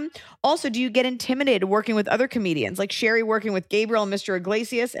time? Also, do you get intimidated working with other comedians, like Sherry working with Gabriel and Mr.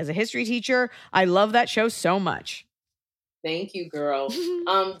 Iglesias as a history teacher? I love that show so much. Thank you, girl.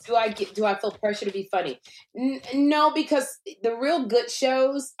 Do I feel pressure to be funny? No, because the real good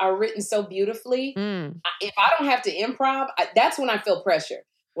shows are written so beautifully. If I don't have to improv, that's when I feel pressure.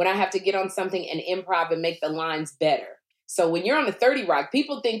 When I have to get on something and improv and make the lines better. So when you're on the 30 Rock,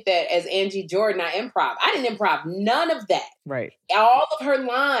 people think that as Angie Jordan, I improv. I didn't improv none of that. Right. All of her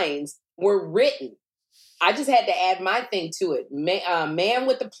lines were written. I just had to add my thing to it. Man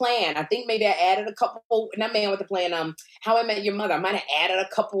with the Plan. I think maybe I added a couple, not Man with the Plan, How I Met Your Mother. I might have added a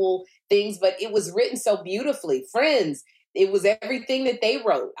couple things, but it was written so beautifully. Friends, it was everything that they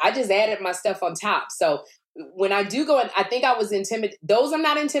wrote. I just added my stuff on top. So when I do go in, I think I was intimidated. Those I'm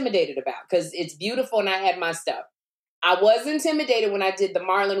not intimidated about because it's beautiful and I had my stuff. I was intimidated when I did the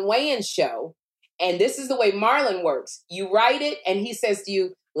Marlon Wayans show. And this is the way Marlon works. You write it and he says to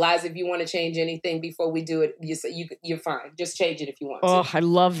you, Liza, if you want to change anything before we do it, you say you're fine. Just change it if you want to. Oh, I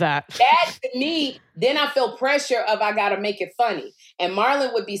love that. That to me, then I feel pressure of I got to make it funny. And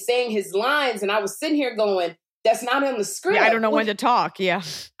Marlon would be saying his lines and I was sitting here going, that's not on the script. Yeah, I don't know when to talk. Yeah.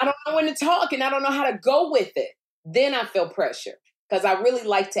 I don't know when to talk and I don't know how to go with it. Then I feel pressure because I really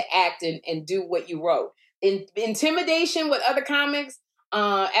like to act and do what you wrote. Intimidation with other comics,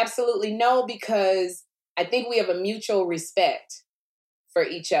 absolutely no, because I think we have a mutual respect for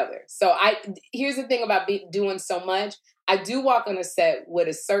each other. So here's the thing about doing so much. I do walk on a set with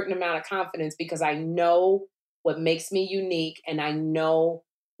a certain amount of confidence because I know what makes me unique and I know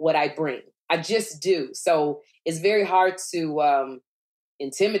what I bring. I just do. So it's very hard to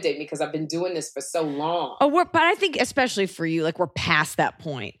intimidate me because I've been doing this for so long. But I think especially for you, like we're past that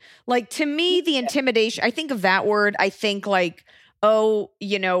point. Like to me, the intimidation, I think of that word, I think like, oh,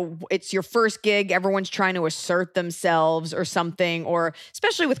 you know, it's your first gig. Everyone's trying to assert themselves or something, or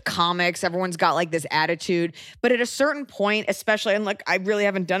especially with comics, everyone's got like this attitude. But at a certain point, especially, and like I really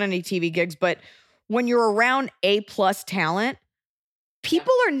haven't done any TV gigs, but when you're around A+ talent,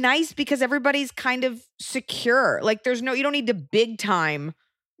 people are nice because everybody's kind of secure. Like you don't need to big time,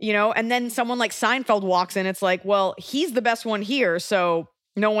 you know, and then someone like Seinfeld walks in. It's like, well, he's the best one here. So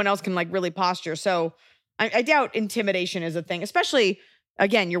no one else can like really posture. So I doubt intimidation is a thing, especially,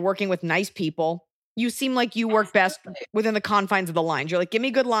 again, you're working with nice people. You seem like you work best within the confines of the lines. You're like, give me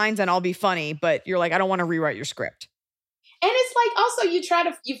good lines and I'll be funny. But you're like, I don't want to rewrite your script. And it's like, also you try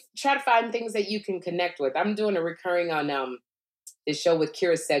to find things that you can connect with. I'm doing a recurring on this show with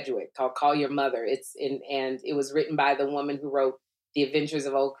Kira Sedgwick called Call Your Mother. And it was written by the woman who wrote The Adventures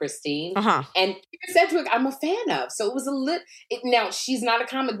of Old Christine. Uh-huh. And Kira Sedgwick, I'm a fan of. So it was now she's not a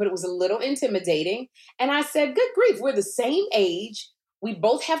comic, but it was a little intimidating. And I said, good grief, we're the same age. We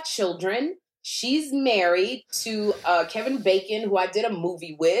both have children. She's married to Kevin Bacon, who I did a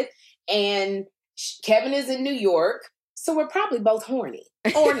movie with. And Kevin is in New York. So we're probably both horny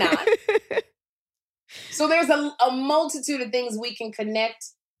or not. So there's a multitude of things we can connect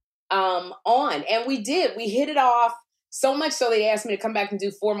on. And we did. We hit it off so much so they asked me to come back and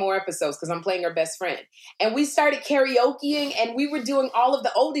do 4 more episodes because I'm playing her best friend. And we started karaokeing and we were doing all of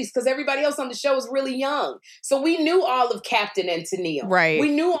the oldies because everybody else on the show was really young. So we knew all of Captain and Tennille. Right.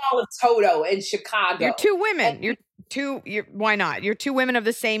 We knew all of Toto and Chicago. You're 2 women. Why not? You're 2 women of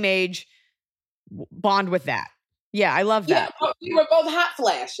the same age. Bond with that. Yeah, I love that. Yeah, we were both hot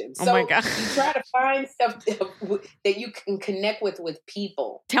flashing. So oh my God. You try to find stuff that you can connect with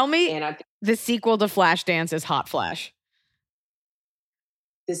people. Tell me the sequel to Flashdance is Hot Flash.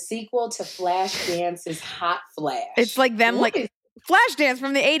 The sequel to Flashdance is Hot Flash. It's like them Flashdance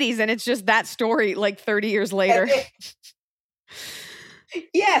from the 80s and it's just that story like 30 years later.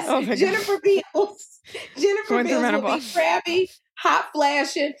 Yes, oh Jennifer Beals. Jennifer Beals will be crabby, hot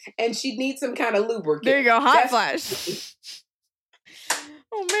flashing, and she needs some kind of lubricant. There you go, hot flash.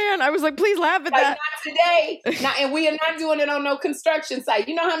 Oh man, I was like, please laugh at that. Not today. And we are not doing it on no construction site.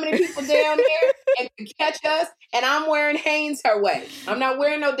 You know how many people down there and catch us? And I'm wearing Hanes her way. I'm not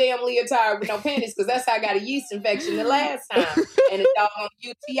wearing no damn leotard with no panties because that's how I got a yeast infection the last time. And it's all on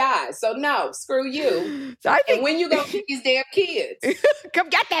UTI. So no, screw you. So and when you go get these damn kids? Come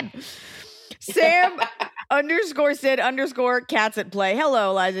get them. Sam, _Sid _cats at play.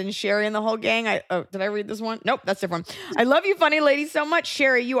 Hello, Liza and Sherry and the whole gang. Did I read this one? Nope, that's different. I love you funny ladies so much.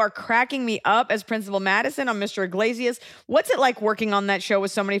 Sherry, you are cracking me up as Principal Madison on Mr. Iglesias. What's it like working on that show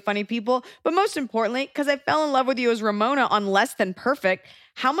with so many funny people? But most importantly, because I fell in love with you as Ramona on Less Than Perfect.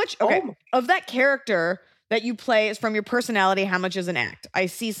 How much of that character that you play is from your personality? How much is an act? I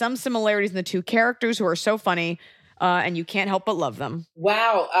see some similarities in the two characters who are so funny. And you can't help but love them.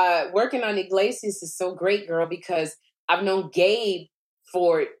 Wow. Working on Iglesias is so great, girl, because I've known Gabe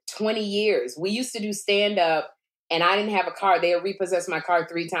for 20 years. We used to do stand-up, and I didn't have a car. They had repossessed my car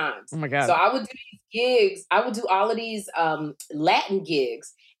 3 times. Oh, my God. So I would do these gigs. I would do all of these Latin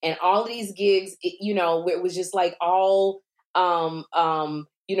gigs. And all of these gigs, it was just like all,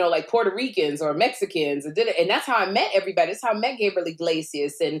 like Puerto Ricans or Mexicans. And that's how I met everybody. That's how I met Gabriel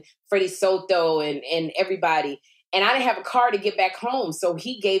Iglesias and Freddie Soto and everybody. And I didn't have a car to get back home. So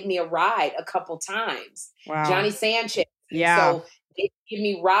he gave me a ride a couple times. Wow. Johnny Sanchez. Yeah. So they give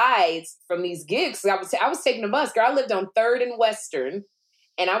me rides from these gigs. I was taking the bus. Girl, I lived on 3rd and Western.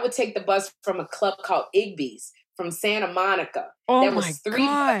 And I would take the bus from a club called Igby's from Santa Monica. Oh, that was my 3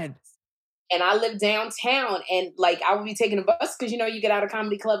 God. buses. And I lived downtown. And I would be taking the bus because, you get out of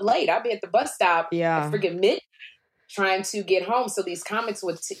comedy club late. I'd be at the bus stop at freaking midnight trying to get home. So these comics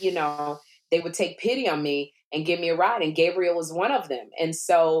would, they would take pity on me and give me a ride. And Gabriel was one of them. And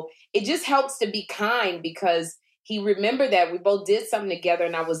so it just helps to be kind because he remembered that we both did something together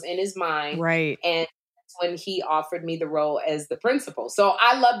and I was in his mind. Right. And that's when he offered me the role as the principal. So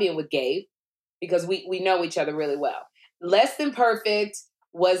I love being with Gabe because we know each other really well. Less Than Perfect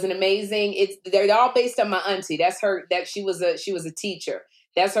was an amazing, they're all based on my auntie. That's her, she was a teacher.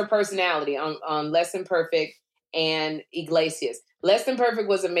 That's her personality on Less Than Perfect and Iglesias. Less Than Perfect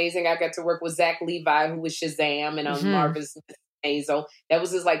was amazing. I got to work with Zach Levi, who was Shazam, and on Marvelous Maisel. That was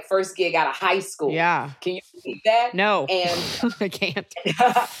his first gig out of high school. Yeah. Can you believe that? No. And I can't.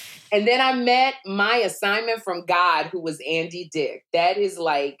 And then I met my assignment from God, who was Andy Dick. That is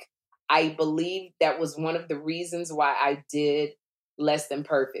I believe that was one of the reasons why I did Less Than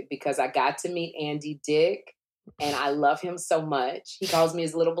Perfect, because I got to meet Andy Dick, and I love him so much. He calls me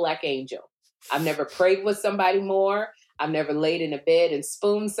his little black angel. I've never prayed with somebody more. I've never laid in a bed and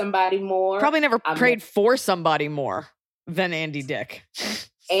spooned somebody more. Probably never prayed for somebody more than Andy Dick.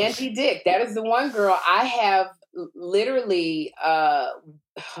 Andy Dick. That is the one girl I have literally, that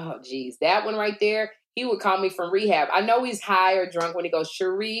one right there. He would call me from rehab. I know he's high or drunk when he goes,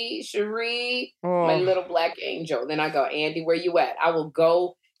 Cherie, my little black angel. Then I go, Andy, where you at? I will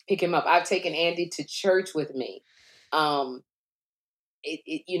go pick him up. I've taken Andy to church with me.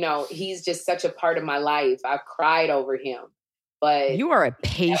 He's just such a part of my life. I've cried over him, but you are a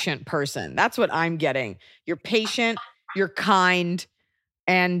patient person. That's what I'm getting. You're patient, you're kind,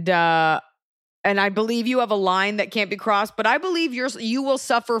 and I believe you have a line that can't be crossed, but I believe you will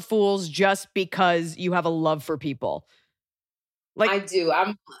suffer fools just because you have a love for people. I do.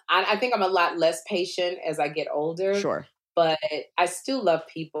 I think I'm a lot less patient as I get older. Sure. But I still love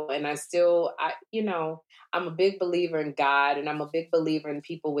people, and I'm a big believer in God, and I'm a big believer in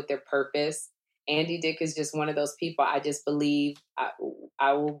people with their purpose. Andy Dick is just one of those people. I just believe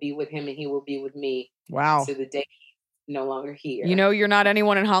I will be with him and he will be with me. Wow. To the day he's no longer here. You're not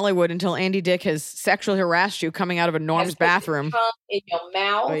anyone in Hollywood until Andy Dick has sexually harassed you coming out of a Norm's bathroom. In your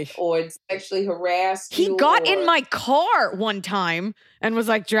mouth or sexually harassed you. He got in my car one time and was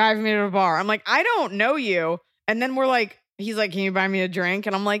driving me to the bar. I'm like, I don't know you. And then he's like, can you buy me a drink?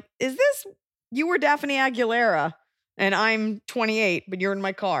 And I'm like, you were Daphne Aguilera and I'm 28, but you're in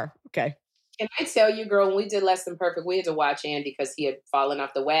my car. Okay. Can I tell you, girl, when we did Less Than Perfect, we had to watch Andy because he had fallen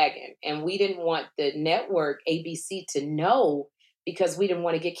off the wagon. And we didn't want the network, ABC, to know because we didn't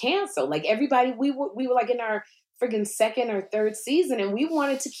want to get canceled. Everybody, we were in our friggin' 2nd or 3rd season and we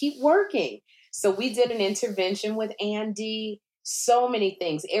wanted to keep working. So we did an intervention with Andy. So many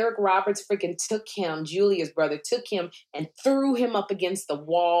things. Eric Roberts freaking took him, Julia's brother, took him and threw him up against the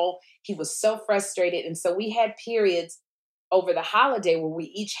wall. He was so frustrated. And so we had periods over the holiday where we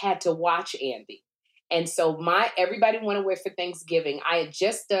each had to watch Andy. And so everybody went away for Thanksgiving. I had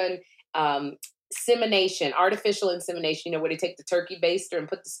just done insemination, artificial insemination, where they take the turkey baster and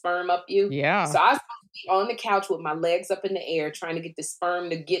put the sperm up you. Yeah. So I was on the couch with my legs up in the air, trying to get the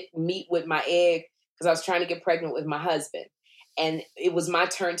sperm to meet with my egg because I was trying to get pregnant with my husband. And it was my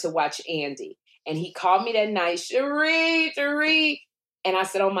turn to watch Andy. And he called me that night, Cherie. And I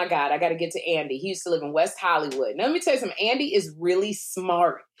said, oh my God, I got to get to Andy. He used to live in West Hollywood. Now, let me tell you something. Andy is really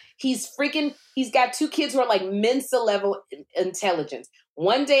smart. He's got 2 kids who are Mensa level intelligence.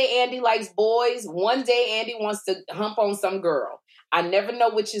 One day Andy likes boys. One day Andy wants to hump on some girl. I never know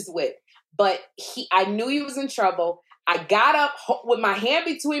which is which. but I knew he was in trouble. I got up with my hand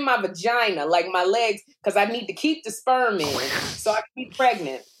between my vagina, like my legs, because I need to keep the sperm in so I can be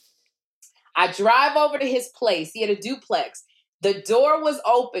pregnant. I drive over to his place. He had a duplex. The door was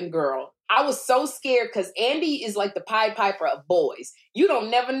open, girl. I was so scared because Andy is like the Pied Piper of boys. You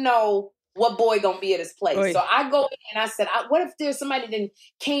don't never know what boy gonna be at his place. Oy. So I go in and I said, what if there's somebody that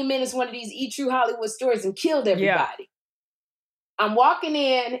came in as one of these True Hollywood stories and killed everybody? Yeah. I'm walking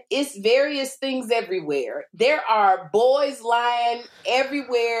in, it's various things everywhere. There are boys lying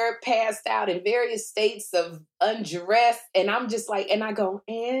everywhere, passed out in various states of undress. And I'm just like, and I go,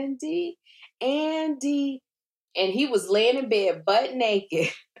 Andy. And he was laying in bed butt naked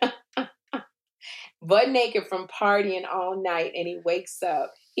from partying all night. And he wakes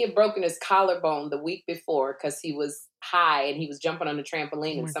up. He had broken his collarbone the week before because he was high and he was jumping on the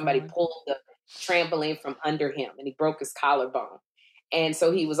trampoline and somebody pulled the trampoline from under him and he broke his collarbone. And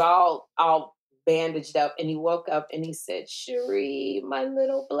so he was all bandaged up and he woke up and he said, Cherie, my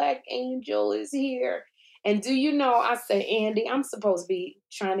little black angel is here. And do you know, I said, Andy, I'm supposed to be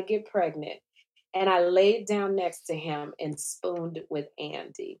trying to get pregnant. And I laid down next to him and spooned with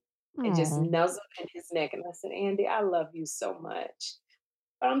Andy and just nuzzled in his neck. And I said, Andy, I love you so much,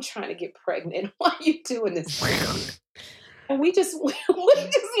 but I'm trying to get pregnant. Why are you doing this? And we just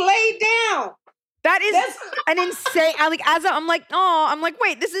laid down. That's an insane. I'm like,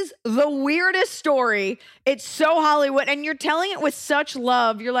 wait, this is the weirdest story. It's so Hollywood, and you're telling it with such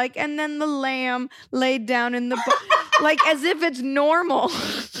love. You're like, and then the lamb laid down in the like as if it's normal.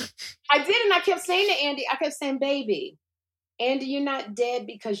 I did, and I kept saying to Andy, baby, Andy, you're not dead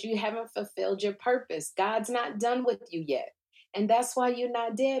because you haven't fulfilled your purpose. God's not done with you yet. And that's why you're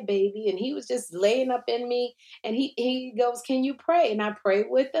not dead, baby. And he was just laying up in me, and he goes, can you pray? And I prayed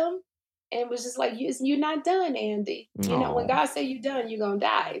with him. And it was just like, you're not done, Andy. Aww. You know, when God say you're done, you're going to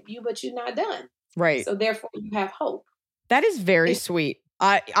die. But you're not done. Right. So therefore, you have hope. That is very sweet.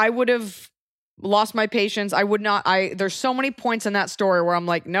 I would have lost my patience. I would not. There's so many points in that story where I'm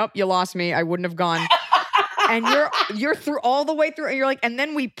like, nope, you lost me. I wouldn't have gone. And you're through all the way through. And you're like, and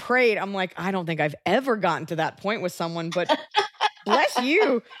then we prayed. I'm like, I don't think I've ever gotten to that point with someone. But bless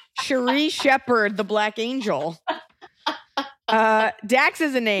you, Cherie Shepherd, the Black Angel. Dax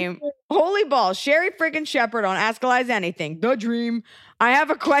is a name. Holy balls. Sherry freaking Shepherd on Ask Eliza Anything. The dream. I have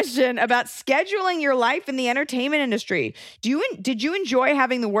a question about scheduling your life in the entertainment industry. Did you enjoy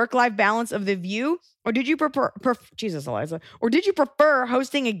having the work-life balance of The View, or did you prefer Jesus, Eliza, or did you prefer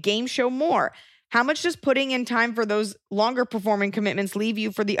hosting a game show more? How much does putting in time for those longer performing commitments leave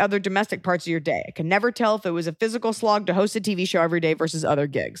you for the other domestic parts of your day? I can never tell if it was a physical slog to host a TV show every day versus other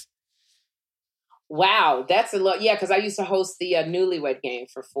gigs. Wow, that's a lot. Yeah, because I used to host the Newlywed Game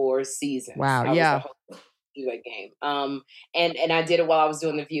for 4 seasons. Wow, yeah. Newlywed Game. And I did it while I was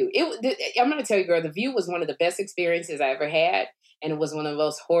doing The View. I'm going to tell you, girl, The View was one of the best experiences I ever had, and it was one of the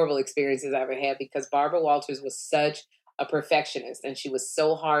most horrible experiences I ever had because Barbara Walters was such a perfectionist, and she was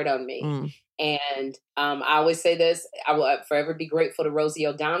so hard on me. And I always say this: I will forever be grateful to Rosie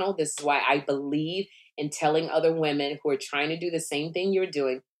O'Donnell. This is why I believe in telling other women who are trying to do the same thing you're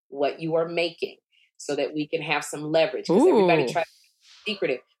doing what you are making, so that we can have some leverage. Because everybody tries to be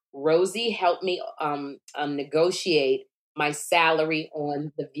secretive. Rosie helped me negotiate my salary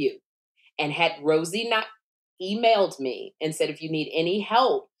on The View. And had Rosie not emailed me and said, if you need any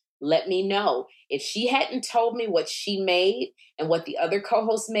help, let me know. If she hadn't told me what she made and what the other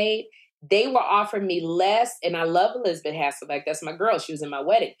co-hosts made, they were offering me less. And I love Elizabeth Hasselbeck. That's my girl. She was in my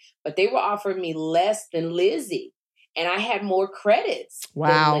wedding. But they were offering me less than Lizzie. And I had more credits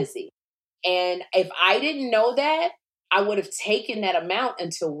than Lizzie. And if I didn't know that, I would have taken that amount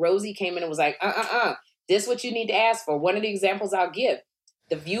until Rosie came in and was like, this is what you need to ask for. One of the examples I'll give,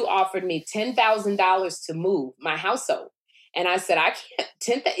 The View offered me $10,000 to move my household. And I said, I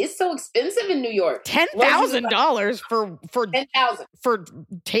can't, it's so expensive in New York. $10,000 for $10,000 for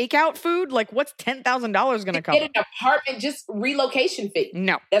takeout food? Like, what's $10,000 going to cover? Get an apartment, just relocation fee.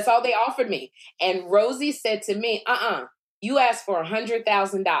 No. That's all they offered me. And Rosie said to me, you asked for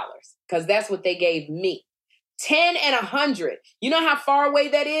 $100,000 because that's what they gave me. 10 and 100. You know how far away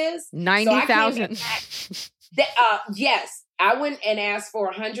that is? 90,000. Yes. I went and asked for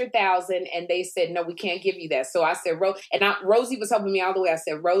 100,000 and they said, no, we can't give you that. So I said, Rosie was helping me all the way. I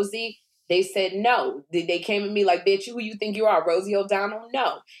said, Rosie, they said, no. They came at me like, bitch, who you think you are? Rosie O'Donnell?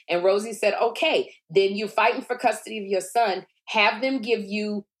 No. And Rosie said, okay, then you're fighting for custody of your son. Have them give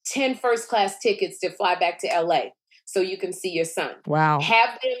you 10 first-class tickets to fly back to LA so you can see your son. Wow.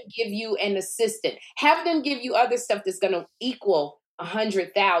 Have them give you an assistant. Have them give you other stuff that's going to equal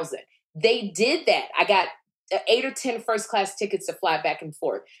 100,000. They did that. I got 8 or 10 first class tickets to fly back and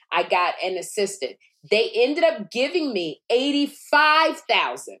forth. I got an assistant. They ended up giving me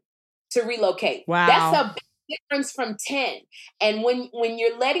 $85,000 to relocate. Wow. That's a big difference from 10. And when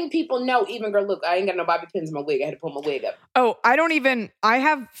you're letting people know, even girl, look, I ain't got no bobby pins in my wig. I had to pull my wig up. Oh, I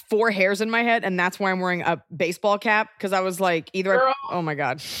have 4 hairs in my head, and that's why I'm wearing a baseball cap, because I was like, Girl, oh my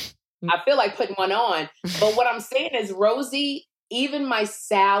God. I feel like putting one on. But what I'm saying is, Rosie, even my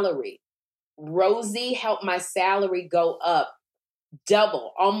salary, Rosie helped my salary go up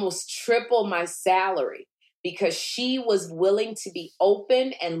double, almost triple my salary, because she was willing to be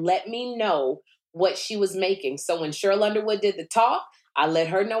open and let me know what she was making. So when Cheryl Underwood did the talk, I let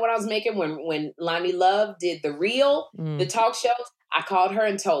her know what I was making. When Lonnie Love did the reel, the talk shows, I called her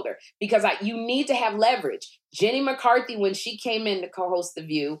and told her, because you need to have leverage. Jenny McCarthy, when she came in to co-host The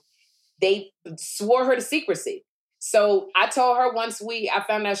View, they swore her to secrecy. So I told her once I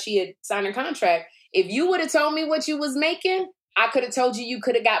found out she had signed her contract, if you would have told me what you was making, I could have told you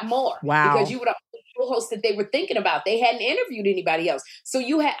could have got more. Wow. Because you were the only host that they were thinking about. They hadn't interviewed anybody else. So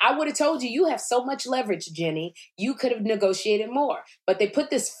I would have told you have so much leverage, Jenny. You could have negotiated more. But they put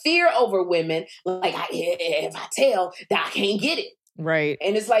this fear over women, like, if I tell, that I can't get it. Right.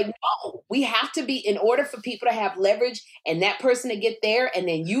 And it's like, no, we have to be, in order for people to have leverage and that person to get there, and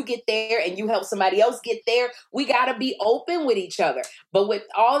then you get there and you help somebody else get there, we got to be open with each other. But with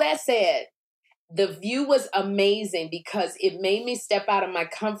all that said, The View was amazing because it made me step out of my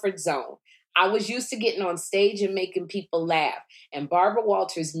comfort zone. I was used to getting on stage and making people laugh. And Barbara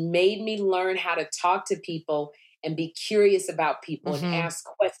Walters made me learn how to talk to people and be curious about people and ask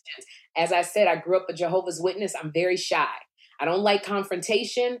questions. As I said, I grew up a Jehovah's Witness. I'm very shy. I don't like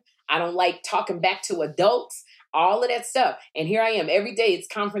confrontation. I don't like talking back to adults, all of that stuff. And here I am. Every day it's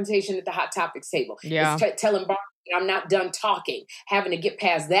confrontation at the Hot Topics table. Yeah. It's telling Barbara I'm not done talking, having to get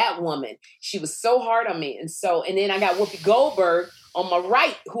past that woman. She was so hard on me. And then I got Whoopi Goldberg on my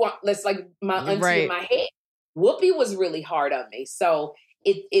right, that's like my auntie in my head. Whoopi was really hard on me. So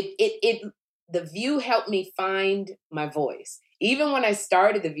The View helped me find my voice. Even when I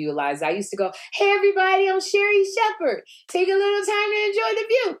started The View, Eliza, I used to go, hey, everybody, I'm Sherry Shepherd. Take a little time to enjoy The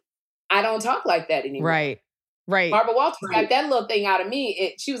View. I don't talk like that anymore. Right. Barbara Walters got that little thing out of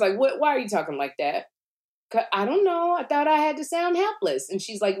me. She was like, why are you talking like that? I don't know. I thought I had to sound helpless. And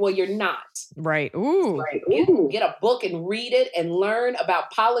she's like, well, you're not. Right. Ooh. Get a book and read it and learn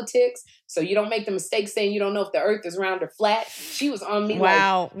about politics so you don't make the mistake saying you don't know if the earth is round or flat. She was on me.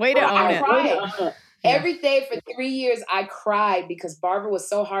 Wow. Way to own it. Cried. Every day for 3 years, I cried because Barbara was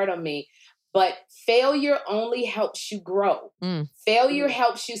so hard on me. But failure only helps you grow. Failure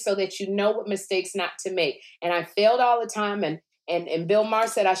helps you so that you know what mistakes not to make. And I failed all the time. And Bill Maher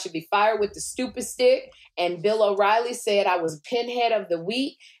said I should be fired with the stupid stick. And Bill O'Reilly said I was pinhead of the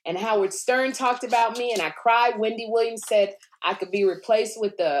week. And Howard Stern talked about me and I cried. Wendy Williams said I could be replaced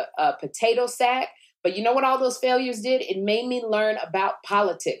with a potato sack. But you know what all those failures did? It made me learn about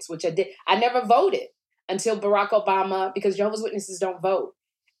politics, which I did. I never voted until Barack Obama, because Jehovah's Witnesses don't vote.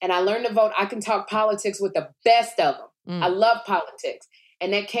 And I learned to vote. I can talk politics with the best of them. I love politics.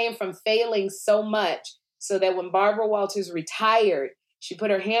 And that came from failing so much, so that when Barbara Walters retired, she put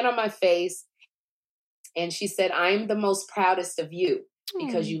her hand on my face and she said, I'm the most proudest of you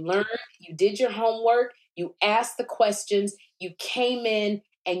because you learned, you did your homework, you asked the questions, you came in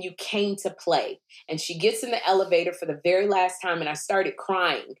and you came to play. And she gets in the elevator for the very last time and I started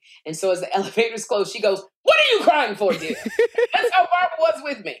crying. And so as the elevator's closed, she goes, what are you crying for, dear? That's how Barbara was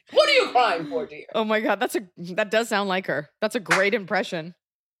with me. What are you crying for, dear? Oh my God, that does sound like her. That's a great impression.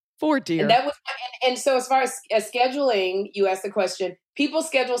 For dear. And that was, and so as far as scheduling, you asked the question, people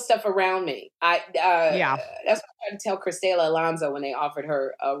schedule stuff around me. That's what I tried to tell Cristela Alonso when they offered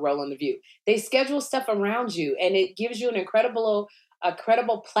her a role on The View. They schedule stuff around you and it gives you a credible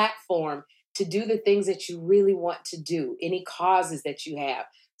platform to do the things that you really want to do, any causes that you have.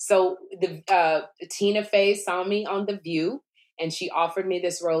 So Tina Fey saw me on The View and she offered me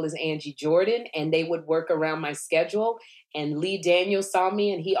this role as Angie Jordan and they would work around my schedule. And Lee Daniels saw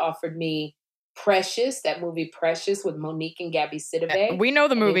me and he offered me Precious, that movie Precious with Monique and Gabby Sidibe. We know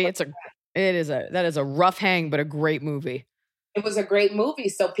the movie. That is a rough hang, but a great movie. It was a great movie.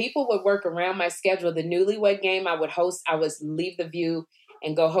 So people would work around my schedule. The Newlywed Game I would leave The View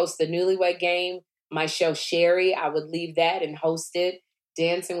and go host the Newlywed Game. My show Sherry, I would leave that and host it.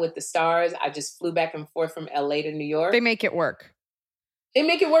 Dancing with the Stars, I just flew back and forth from LA to New York. They make it work. They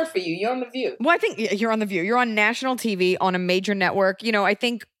make it work for you. You're on The View. Well, I think you're on The View. You're on national TV on a major network. You know, I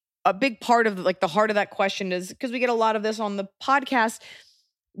think a big part of the heart of that question is, because we get a lot of this on the podcast,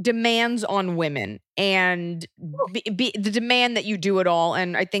 demands on women and the demand that you do it all.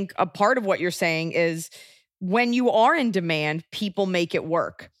 And I think a part of what you're saying is when you are in demand, people make it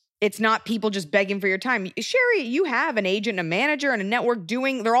work. It's not people just begging for your time. Sherry, you have an agent, a manager, and a network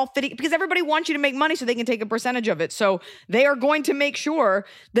they're all fitting because everybody wants you to make money so they can take a percentage of it. So they are going to make sure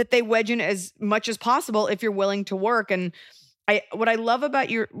that they wedge in as much as possible if you're willing to work. And what I love about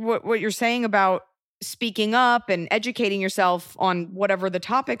what you're saying about speaking up and educating yourself on whatever the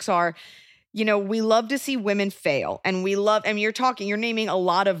topics are, we love to see women fail. And you're naming a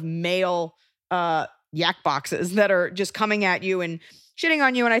lot of male yak boxes that are just coming at you and shitting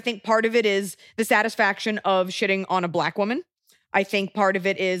on you. And I think part of it is the satisfaction of shitting on a Black woman. I think part of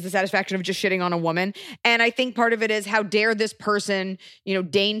it is the satisfaction of just shitting on a woman. And I think part of it is how dare this person,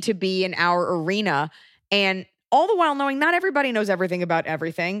 deign to be in our arena. And all the while knowing not everybody knows everything about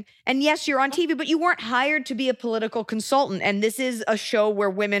everything. And yes, you're on TV, but you weren't hired to be a political consultant. And this is a show where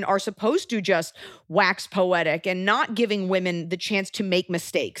women are supposed to just wax poetic and not giving women the chance to make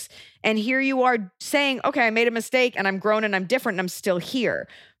mistakes. And here you are saying, okay, I made a mistake and I'm grown and I'm different and I'm still here,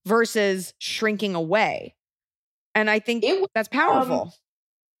 versus shrinking away. And I think that's powerful.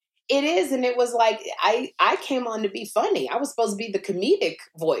 It is. And it was like, I came on to be funny. I was supposed to be the comedic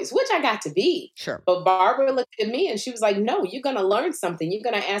voice, which I got to be. Sure. But Barbara looked at me and she was like, no, you're going to learn something. You're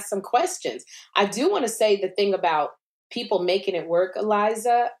going to ask some questions. I do want to say the thing about people making it work,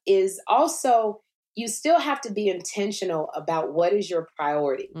 Eliza, is also you still have to be intentional about what is your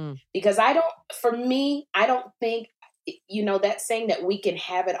priority. Because I don't think, that saying that we can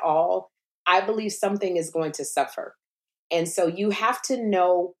have it all, I believe something is going to suffer. And so you have to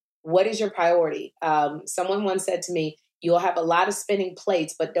know what is your priority. Someone once said to me, you'll have a lot of spinning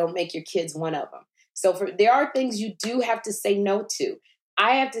plates, but don't make your kids one of them. So there are things you do have to say no to.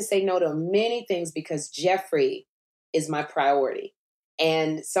 I have to say no to many things because Jeffrey is my priority.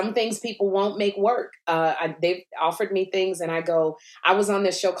 And some things people won't make work. They've offered me things and I was on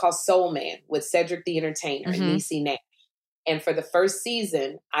this show called Soul Man with Cedric the Entertainer and Niecy Nash. And for the first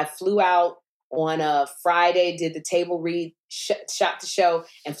season, I flew out on a Friday, did the table read, shot the show,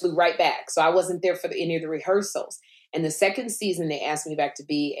 and flew right back. So I wasn't there for any of the rehearsals. And the second season, they asked me back to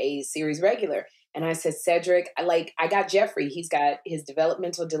be a series regular. And I said, Cedric, I got Jeffrey. He's got his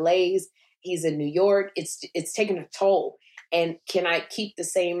developmental delays. He's in New York. It's taken a toll. And can I keep the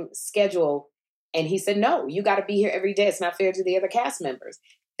same schedule? And he said, no, you got to be here every day. It's not fair to the other cast members.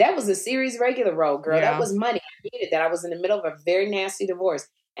 That was a series regular role, girl. Yeah. That was money. I needed that. I was in the middle of a very nasty divorce.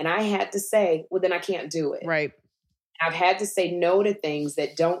 And I had to say, well, then I can't do it. Right. I've had to say no to things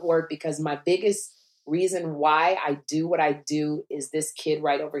that don't work because my biggest reason why I do what I do is this kid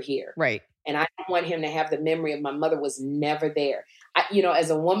right over here. Right. And I don't want him to have the memory of my mother was never there. As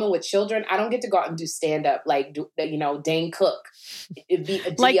a woman with children, I don't get to go out and do stand up like, Dane Cook. It'd be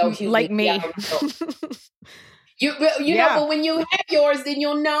a like me. But when you have yours, then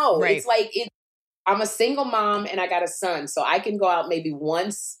you'll know. Right. It's like I'm a single mom and I got a son, so I can go out maybe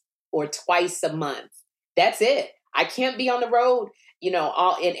once or twice a month. That's it. I can't be on the road,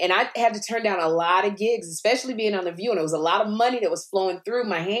 and I had to turn down a lot of gigs, especially being on The View. And it was a lot of money that was flowing through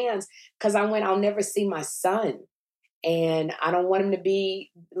my hands because I'll never see my son. And I don't want him to be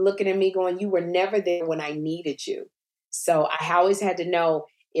looking at me going, you were never there when I needed you. So I always had to know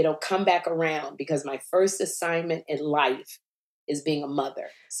it'll come back around because my first assignment in life is being a mother.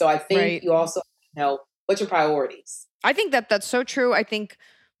 So I think you also know what's your priorities. I think that's so true. I think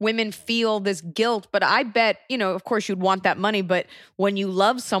women feel this guilt, but I bet, of course you'd want that money, but when you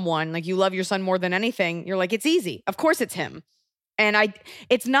love someone, like you love your son more than anything, you're like, it's easy. Of course it's him. And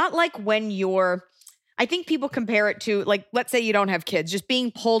it's not like when I think people compare it to, like, let's say you don't have kids, just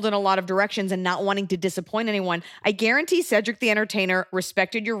being pulled in a lot of directions and not wanting to disappoint anyone. I guarantee Cedric the Entertainer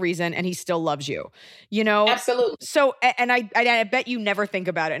respected your reason and he still loves you, Absolutely. So, and I bet you never think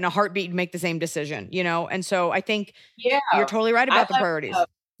about it. In a heartbeat, you make the same decision, And so I think you're totally right about the priorities.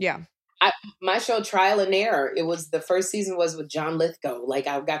 My show Trial and Error, the first season was with John Lithgow. Like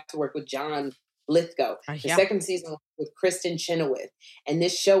I got to work with John Lithgow. The second season was with Kristen Chenoweth. And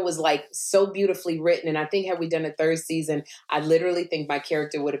this show was like so beautifully written. And I think had we done a third season, I literally think my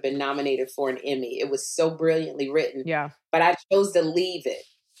character would have been nominated for an Emmy. It was so brilliantly written. Yeah. But I chose to leave it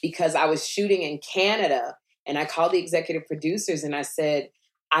because I was shooting in Canada and I called the executive producers and I said,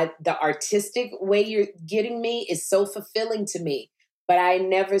 the artistic way you're getting me is so fulfilling to me, but I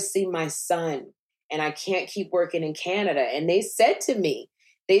never see my son and I can't keep working in Canada. And they said to me,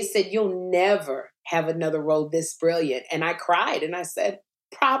 you'll never have another role this brilliant. And I cried and I said,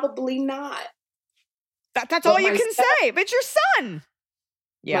 probably not. That's all you can say. But your son.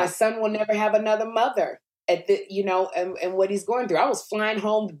 Yeah. My son will never have another mother and what he's going through. I was flying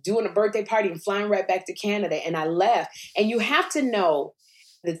home, doing a birthday party and flying right back to Canada and I left. And you have to know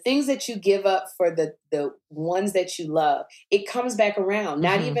the things that you give up for the ones that you love, it comes back around.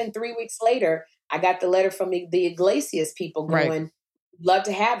 Not even 3 weeks later, I got the letter from the Iglesias people going, love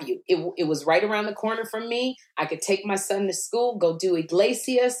to have you. It was right around the corner from me. I could take my son to school, go do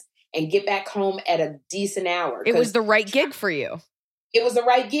Iglesias, and get back home at a decent hour. It was the right gig for you. It was the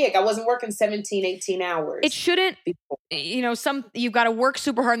right gig. I wasn't working 17, 18 hours. It shouldn't, you've got to work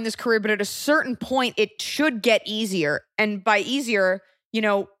super hard in this career, but at a certain point, it should get easier. And by easier,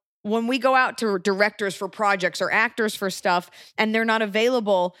 when we go out to directors for projects or actors for stuff and they're not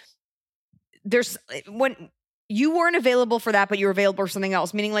available, when you weren't available for that, but you're available for something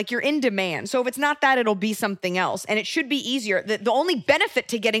else, meaning like you're in demand. So if it's not that, it'll be something else. And it should be easier. The only benefit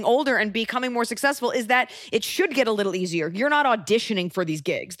to getting older and becoming more successful is that it should get a little easier. You're not auditioning for these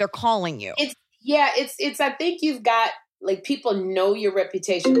gigs. They're calling you. It's I think you've got, like, people know your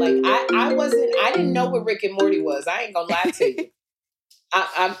reputation. Like I didn't know what Rick and Morty was. I ain't gonna lie to you.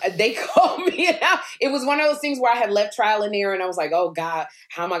 They called me, and it was one of those things where I had left trial and error, and I was like, oh God,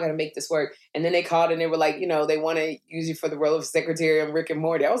 how am I going to make this work? And then they called and they were like, they want to use you for the role of secretary on Rick and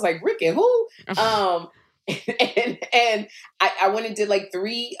Morty. I was like, Rick and who? And I went and did like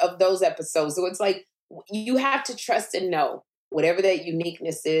 3 of those episodes. So it's like, you have to trust and know whatever that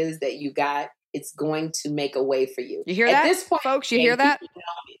uniqueness is that you got, it's going to make a way for you. You hear that, this point, folks? You hear that?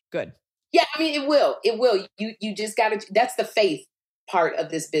 Good. Yeah, I mean, it will. You just got to, that's the faith part of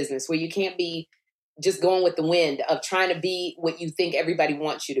this business, where you can't be just going with the wind of trying to be what you think everybody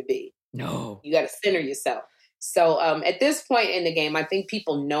wants you to be. No. You got to center yourself. So at this point in the game, I think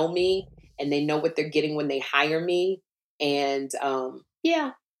people know me and they know what they're getting when they hire me. And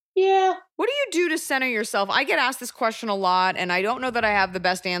yeah. What do you do to center yourself? I get asked this question a lot, and I don't know that I have the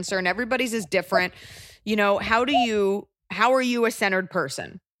best answer, and everybody's is different. How are you a centered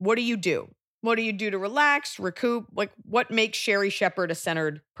person? What do you do? What do you do to relax, recoup? Like, what makes Sherri Shepherd a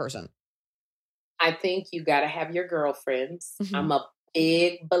centered person? I think you got to have your girlfriends. Mm-hmm. I'm a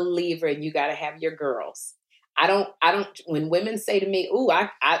big believer in you got to have your girls. I don't, when women say to me, ooh, I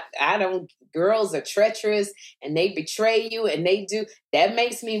don't, girls are treacherous and they betray you and they do, that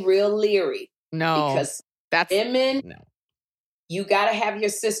makes me real leery. No. Because you got to have your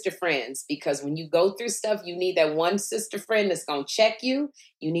sister friends, because when you go through stuff, you need that one sister friend that's going to check you.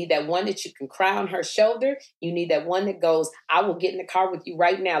 You need that one that you can cry on her shoulder. You need that one that goes, I will get in the car with you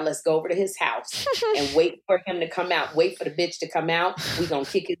right now. Let's go over to his house and wait for him to come out. Wait for the bitch to come out. We're going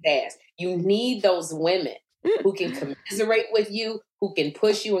to kick his ass. You need those women who can commiserate with you, who can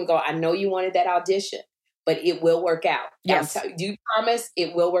push you and go, I know you wanted that audition, but it will work out. Yes. Do you promise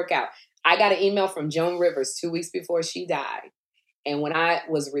it will work out? I got an email from Joan Rivers 2 weeks before she died. And when I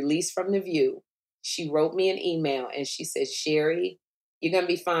was released from The View, she wrote me an email and she said, Sherri, you're going to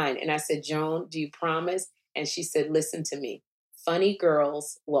be fine. And I said, Joan, do you promise? And she said, listen to me. Funny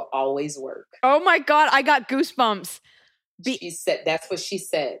girls will always work. Oh my God, I got goosebumps. She said, that's what she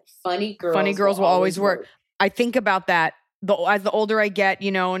said. Funny girls will always work. I think about that as the older I get,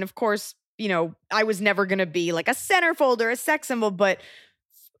 and of course, I was never going to be like a centerfold or a sex symbol, but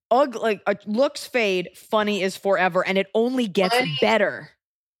looks fade, funny is forever, and it only gets better.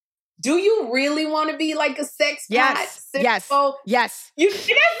 Do you really want to be like a sex pot? Yes. You that's so funny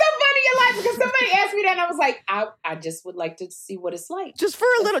in life, because somebody asked me that and I was like, I just would like to see what it's like. Just for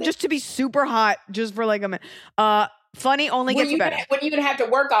a little, just to be super hot, just for like a minute. Funny only gets better. When you're going to have to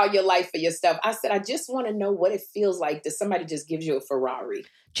work all your life for your stuff. I said, I just want to know what it feels like that somebody just gives you a Ferrari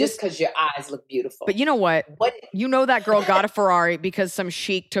just because your eyes look beautiful. But you know what? That girl got a Ferrari because some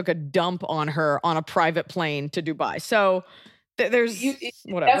sheik took a dump on her on a private plane to Dubai. So there's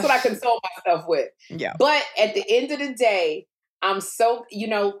whatever. That's what I console myself with. Yeah. But at the end of the day, I'm so,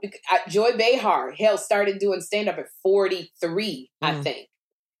 Joy Behar, started doing stand-up at 43, I think.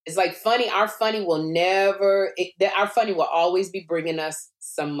 It's like funny. Our funny will always be bringing us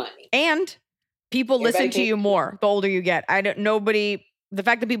some money. And people listen to you more the older you get. The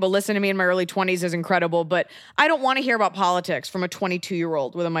fact that people listen to me in my early 20s is incredible, but I don't want to hear about politics from a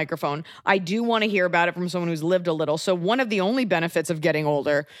 22-year-old with a microphone. I do want to hear about it from someone who's lived a little. So one of the only benefits of getting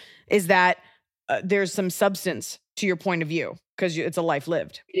older is that there's some substance to your point of view, because it's a life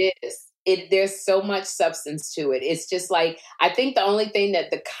lived. It is. There's so much substance to it. It's just like, I think the only thing that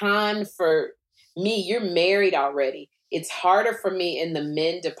the con for me, you're married already. It's harder for me in the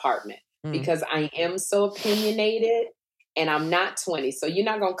men department because I am so opinionated and I'm not 20. So you're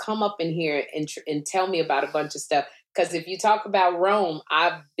not going to come up in here and tell me about a bunch of stuff. Because if you talk about Rome,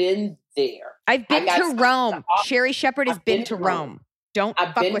 I've been there. I've been to Rome. Sherri Shepherd has been to Rome. Don't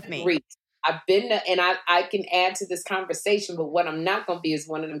fuck with me. Greece. I've been to, and I can add to this conversation, but what I'm not going to be is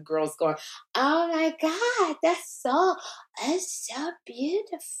one of them girls going, "Oh my God, that's so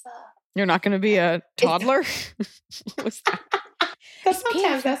beautiful." You're not going to be a toddler? Because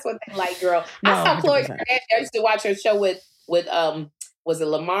sometimes that's what they like, girl. No, I saw Khloe 100%. Kardashian. I used to watch her show with was it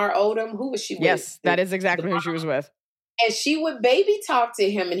Lamar Odom? Who was she with? Yes, that is exactly who she was with. And she would baby talk to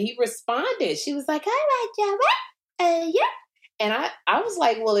him, and he responded. She was like, "All right, yeah." And I was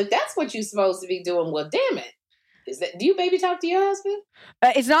like, well, if that's what you're supposed to be doing, well, damn it. Do you baby talk to your husband?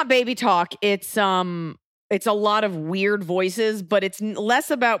 It's not baby talk. It's a lot of weird voices, but it's less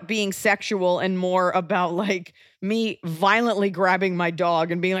about being sexual and more about like me violently grabbing my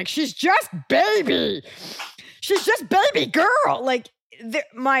dog and being like, she's just baby girl. Like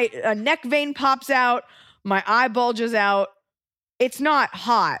my neck vein pops out, my eye bulges out. It's not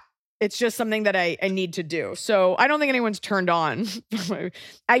hot. It's just something that I need to do. So I don't think anyone's turned on.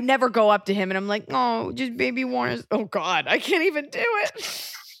 I never go up to him and I'm like, oh, just baby wants. Oh God, I can't even do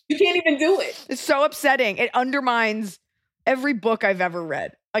it. You can't even do it. It's so upsetting. It undermines every book I've ever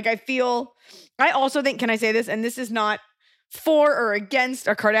read. Like I also think, can I say this? And this is not for or against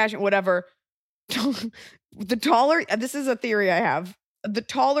a Kardashian, whatever. The taller, this is a theory I have. The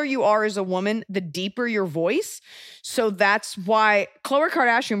taller you are as a woman, the deeper your voice. So that's why Khloe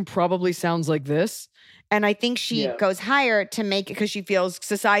Kardashian probably sounds like this. And I think she goes higher to make it because she feels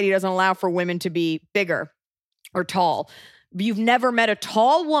society doesn't allow for women to be bigger or tall. You've never met a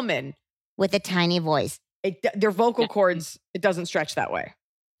tall woman with a tiny voice. Their vocal cords, it doesn't stretch that way.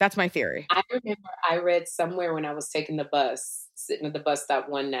 That's my theory. I remember I read somewhere when I was taking the bus, sitting at the bus stop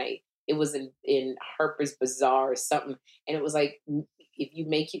one night. It was in Harper's Bazaar or something. And it was like, if you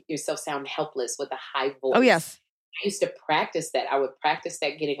make yourself sound helpless with a high voice. Oh, yes. I used to practice that. I would practice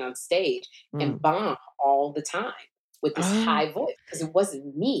that getting on stage and bomb all the time with this high voice because it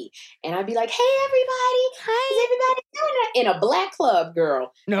wasn't me. And I'd be like, hey, everybody. Is everybody doing that? In a black club,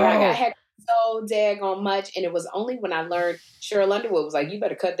 girl. No. I had so daggone much. And it was only when I learned Cheryl Underwood was like, you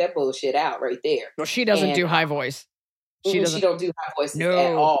better cut that bullshit out right there. Well, she doesn't do high voice. She don't do high voices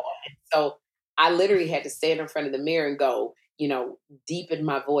at all. And so I literally had to stand in front of the mirror and go, deepen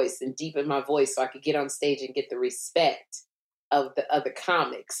my voice so I could get on stage and get the respect of the other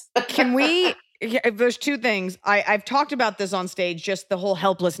comics. Can we, there's two things. I've talked about this on stage, just the whole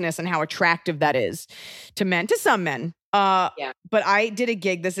helplessness and how attractive that is to some men. But I did a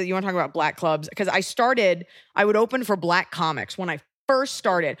gig. You want to talk about black clubs? Because I would open for black comics when I first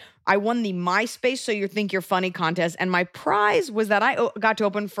started. I won the MySpace So You Think You're Funny contest, and my prize was that I got to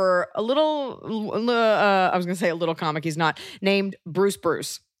open for a little comic, he's not, named Bruce.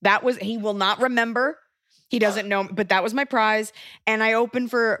 He will not remember. He doesn't know, but that was my prize. And I opened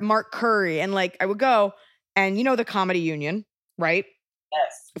for Mark Curry, and I would go, and the Comedy Union, right?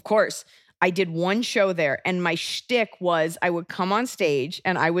 Yes. Of course. I did one show there, and my shtick was I would come on stage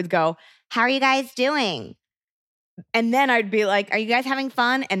and I would go, how are you guys doing? And then I'd be like, are you guys having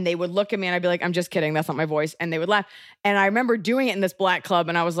fun? And they would look at me and I'd be like, I'm just kidding. That's not my voice. And they would laugh. And I remember doing it in this black club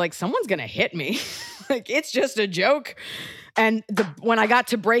and I was like, someone's going to hit me. It's just a joke. And when I got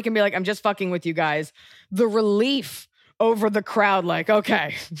to break and be like, I'm just fucking with you guys, the relief over the crowd,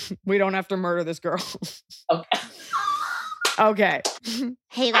 okay, we don't have to murder this girl. Okay.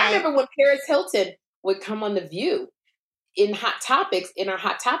 Hey, I remember when Paris Hilton would come on The View in Hot Topics, in our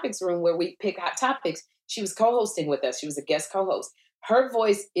Hot Topics room where we pick hot topics. She was co-hosting with us. She was a guest co-host. Her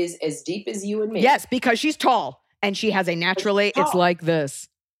voice is as deep as you and me. Yes, because she's tall and she has a naturally, it's like this.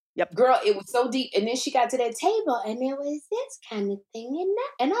 Yep. Girl, it was so deep. And then she got to that table and there was this kind of thing in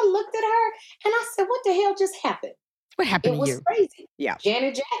that. And I looked at her and I said, what the hell just happened? What happened to you? It was crazy. Yeah.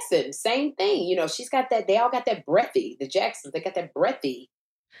 Janet Jackson, same thing. She's got that, they all got that breathy. The Jacksons, they got that breathy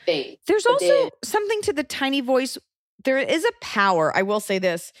thing. There's also something to the tiny voice. There is a power. I will say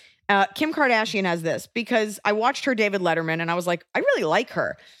this. Kim Kardashian has this because I watched her David Letterman and I was like, I really like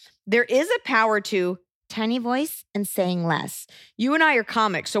her. There is a power to tiny voice and saying less. You and I are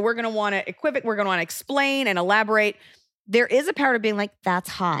comics, so we're going to want to equivoc. We're going to want to explain and elaborate. There is a power to being like, that's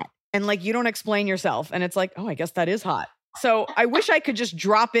hot. And you don't explain yourself. And it's like, oh, I guess that is hot. So I wish I could just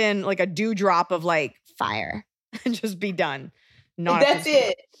drop in a dewdrop of fire and just be done. That's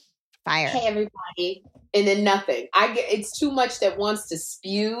it. Fire. Hey, everybody. And then nothing. It's too much that wants to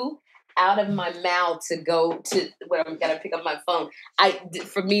spew out of my mouth to go to where I'm going to pick up my phone.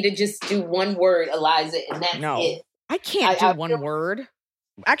 For me to just do one word, Eliza, and that's it. I can't do one word.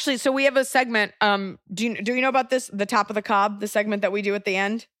 Actually, so we have a segment. Do you know about this? The Top of the Cob, the segment that we do at the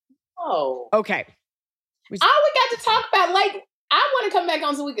end? Oh. Okay. We got to talk about, I want to come back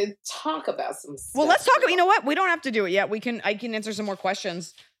on so we can talk about some stuff. Well, let's talk. You know what? We don't have to do it yet. I can answer some more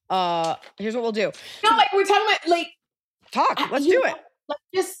questions. Here's what we'll do. No, like we're talking about like Talk. Let's do it. Like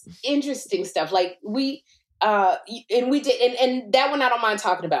just interesting stuff. Like we and we did and that one I don't mind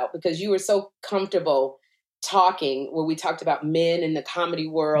talking about because you were so comfortable talking where we talked about men in the comedy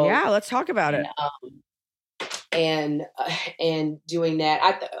world. Yeah, let's talk about it. And doing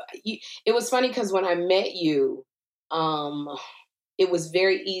that. It was funny because when I met you, it was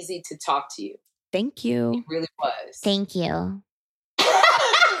very easy to talk to you. Thank you. It really was. Thank you.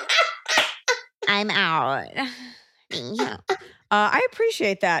 I'm out. Thank you. I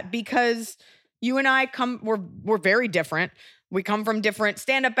appreciate that because you and I we're very different. We come from different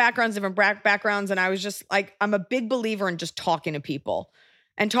stand-up backgrounds, different backgrounds. And I was just like, I'm a big believer in just talking to people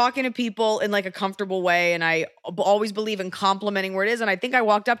and talking to people in like a comfortable way. And I always believe in complimenting where it is. And I think I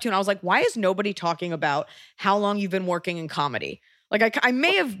walked up to you and I was like, why is nobody talking about how long you've been working in comedy? Like I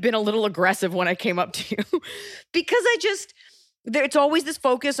may have been a little aggressive when I came up to you because it's always this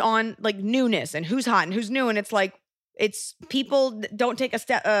focus on like newness and who's hot and who's new. And it's like, it's people don't take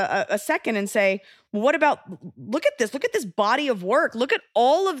a second and say, well, what about, look at this body of work. Look at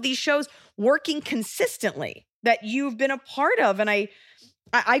all of these shows working consistently that you've been a part of. And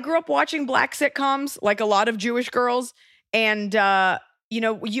I grew up watching Black sitcoms like a lot of Jewish girls. And, you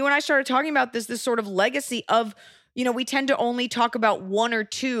and I started talking about this sort of legacy of, we tend to only talk about one or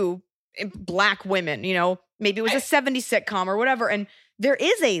two Black women, maybe it was a 70s sitcom or whatever. And there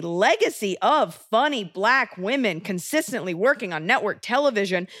is a legacy of funny Black women consistently working on network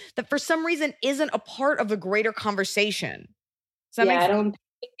television that for some reason isn't a part of the greater conversation. I don't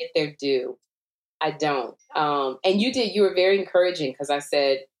think they're due. I don't. And you were very encouraging because I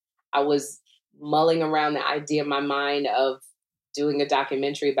said I was mulling around the idea in my mind of doing a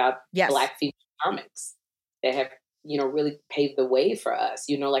documentary about Black female comics that have, really paved the way for us,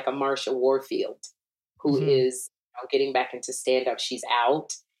 like a Marsha Warfield, who is getting back into stand-up. She's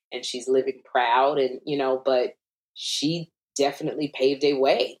out and she's living proud and, but she definitely paved a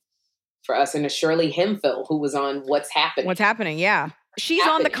way for us. And a Shirley Hemphill who was on What's Happening. Yeah. She's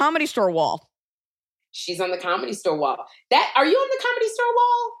on the Comedy Store wall. She's on the Comedy Store wall. Are you on the Comedy Store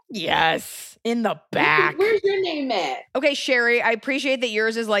wall? Yes. In the back. Where's your name at? Okay, Sherry, I appreciate that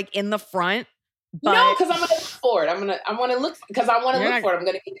yours is like in the front. But no, because I'm going to look for it. I want to look for it. I'm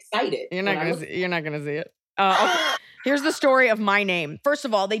going to get excited. You're not going to see it. Okay. Here's the story of my name. First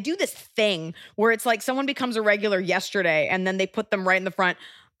of all, they do this thing where it's like someone becomes a regular yesterday and then they put them right in the front.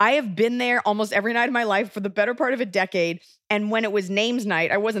 I have been there almost every night of my life for the better part of a decade. And when it was names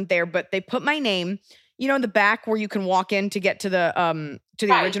night, I wasn't there, but they put my name, in the back where you can walk in to get to the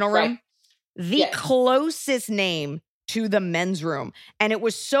original room. The closest name to the men's room. And it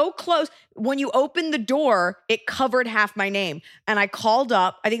was so close. When you opened the door, it covered half my name. And I called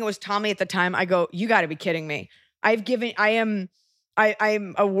up, I think it was Tommy at the time. I go, you got to be kidding me. I'm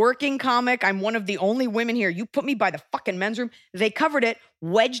a working comic. I'm one of the only women here. You put me by the fucking men's room. They covered it,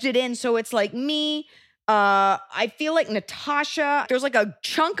 wedged it in. So it's like me. I feel like Natasha. There's like a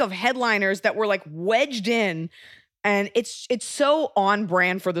chunk of headliners that were like wedged in. And it's so on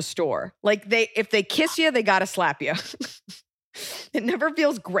brand for the store. Like if they kiss you, they got to slap you. It never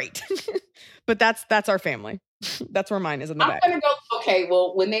feels great. But that's our family. That's where mine is in the back. I'm going to go. Okay.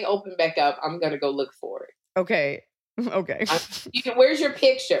 Well, when they open back up, I'm going to go look for it. Okay. Where's your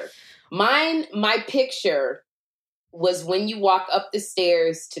picture? My picture was when you walk up the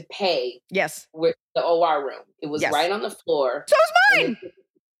stairs to pay. Yes. With the OR room. It was right on the floor. So was mine.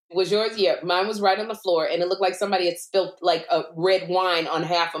 Was yours? Yeah, mine was right on the floor, and it looked like somebody had spilled like a red wine on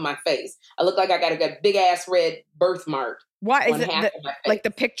half of my face. I looked like I got a big ass red birthmark. Why is it like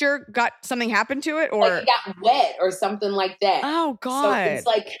the picture got something happened to it, or like it got wet or something like that? Oh God! So it's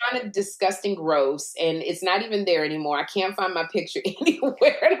like kind of disgusting, gross, and it's not even there anymore. I can't find my picture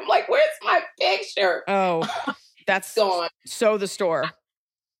anywhere, and I'm like, "Where's my picture?" Oh, that's gone. So the store.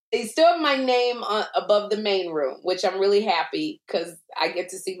 They still have my name above the main room, which I'm really happy because I get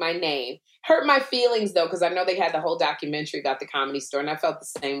to see my name. Hurt my feelings, though, because I know they had the whole documentary about the Comedy Store, and I felt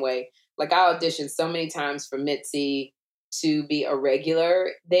the same way. Like, I auditioned so many times for Mitzi to be a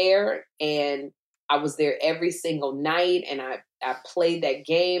regular there, and I was there every single night, and I played that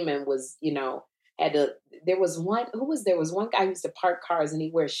game and was, there was one guy who used to park cars, and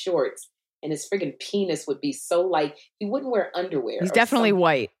he wears shorts. And his friggin' penis would be so light. He wouldn't wear underwear. He's definitely something.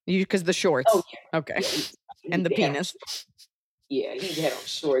 White. Because the shorts. Oh, yeah. Okay. Yeah, and the penis. He had on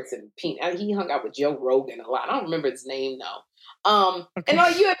shorts and penis. He hung out with Joe Rogan a lot. I don't remember his name, though. Okay.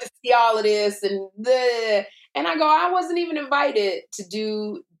 And you had to see all of this. And I go, I wasn't even invited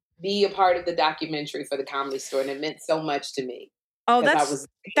to be a part of the documentary for the Comedy Store. And it meant so much to me. Oh,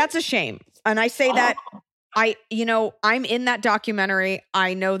 that's a shame. And I say that I'm in that documentary.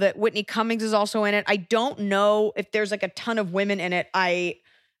 I know that Whitney Cummings is also in it. I don't know if there's like a ton of women in it. I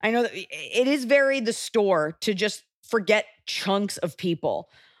know that it is very The Store to just forget chunks of people.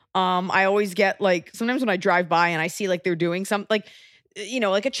 I always get like, sometimes when I drive by and I see like they're doing something like,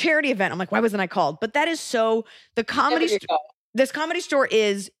 like a charity event. I'm like, why wasn't I called? But that is so the comedy. This Comedy Store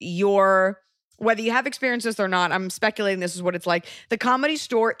is whether you have experienced this or not, I'm speculating this is what it's like. The Comedy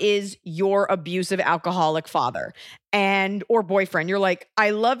Store is your abusive alcoholic father or boyfriend. You're like,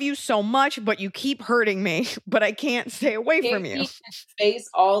 I love you so much, but you keep hurting me, but I can't stay away from you. Face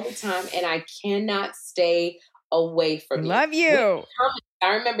all the time, and I cannot stay away from you. Love you.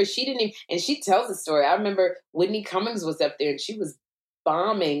 I remember she didn't even, and she tells the story. I remember Whitney Cummings was up there and she was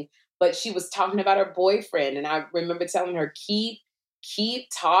bombing, but she was talking about her boyfriend. And I remember telling her, keep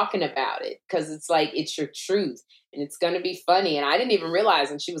talking about it, because it's like, it's your truth and it's going to be funny. And I didn't even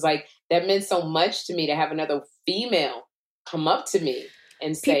realize. And she was like, that meant so much to me to have another female come up to me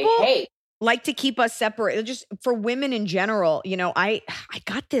and say, people hey, like to keep us separate. Just for women in general, I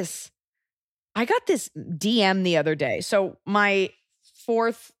got this DM the other day. So my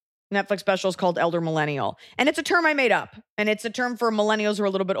 4th Netflix special is called Elder Millennial. And it's a term I made up. And it's a term for millennials who are a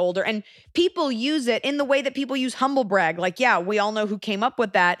little bit older. And people use it in the way that people use humble brag. Like, yeah, we all know who came up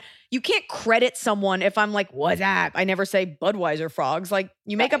with that. You can't credit someone if I'm like, what's that? I never say Budweiser frogs. Like,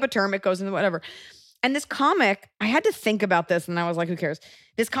 you make up a term, it goes into whatever. And this comic, I had to think about this and I was like, who cares?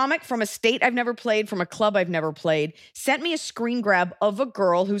 This comic from a state I've never played, from a club I've never played, sent me a screen grab of a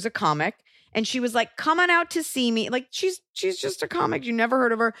girl who's a comic. And she was like, come on out to see me. Like, she's just a comic. You never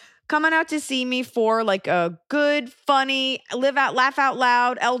heard of her. Coming out to see me for like a good, funny, laugh out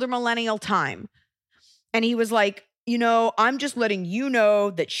loud, elder millennial time. And he was like, I'm just letting you know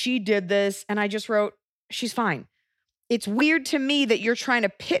that she did this. And I just wrote, she's fine. It's weird to me that you're trying to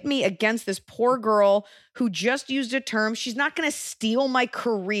pit me against this poor girl who just used a term. She's not going to steal my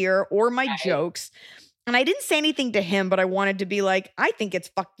career or my jokes. And I didn't say anything to him, but I wanted to be like, I think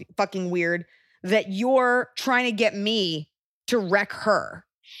it's fucking weird that you're trying to get me to wreck her.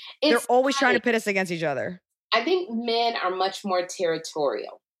 They're always trying to pit us against each other. I think men are much more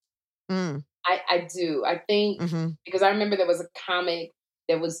territorial. I do. I think because I remember there was a comic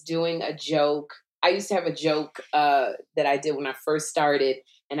that was doing a joke. I used to have a joke that I did when I first started.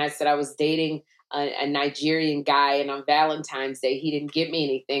 And I said I was dating a Nigerian guy. And on Valentine's Day, he didn't give me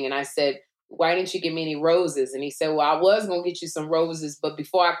anything. And I said, why didn't you give me any roses? And he said, well, I was going to get you some roses, but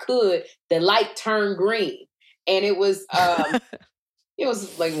before I could, the light turned green. And it was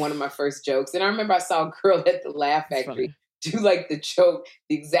like one of my first jokes. And I remember I saw a girl at the Laugh Factory do like the joke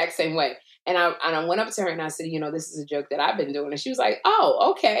the exact same way. And I went up to her and I said, this is a joke that I've been doing. And she was like,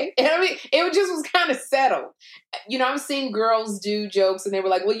 oh, okay. And I mean, it just was kind of settled. I've seen girls do jokes and they were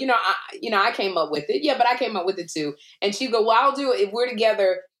like, well, I came up with it. Yeah, but I came up with it too. And she'd go, well, I'll do it. If we're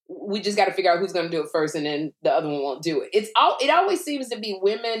together, we just got to figure out who's going to do it first, and then the other one won't do it. It always seems to be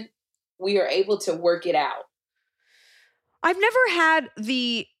women. We are able to work it out. I've never had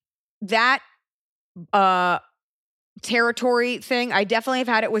that territory thing. I definitely have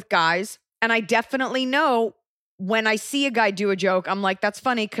had it with guys, and I definitely know when I see a guy do a joke, I'm like, that's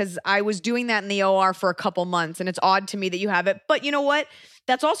funny because I was doing that in the OR for a couple months, and it's odd to me that you have it. But you know what?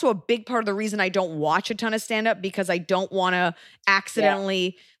 That's also a big part of the reason I don't watch a ton of stand-up, because I don't want to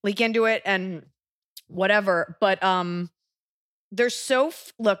accidentally leak into it and whatever. But there's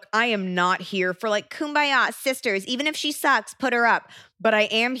look, I am not here for like kumbaya sisters. Even if she sucks, put her up. But I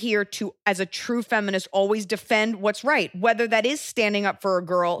am here to, as a true feminist, always defend what's right, whether that is standing up for a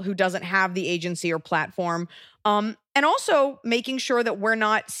girl who doesn't have the agency or platform. And also making sure that we're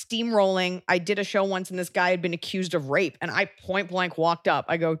not steamrolling. I did a show once and this guy had been accused of rape, and I point blank walked up.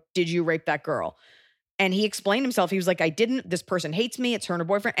 I go, did you rape that girl? And he explained himself. He was like, I didn't. This person hates me. It's her and her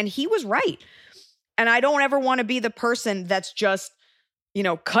boyfriend. And he was right. And I don't ever want to be the person that's just,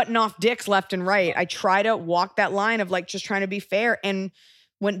 cutting off dicks left and right. I try to walk that line of like just trying to be fair. And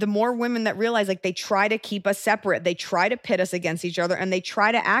when the more women that realize like they try to keep us separate, they try to pit us against each other, and they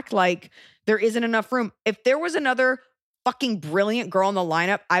try to act like there isn't enough room. If there was another fucking brilliant girl in the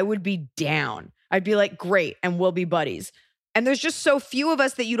lineup, I would be down. I'd be like, great, and we'll be buddies. And there's just so few of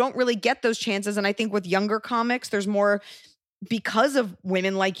us that you don't really get those chances. And I think with younger comics, there's more because of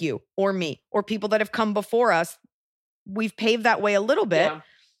women like you or me or people that have come before us. We've paved that way a little bit. Yeah.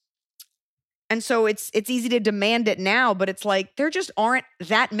 And so it's easy to demand it now, but it's like there just aren't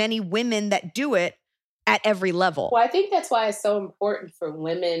that many women that do it at every level. Well, I think that's why it's so important for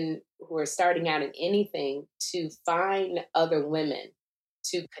women who are starting out in anything to find other women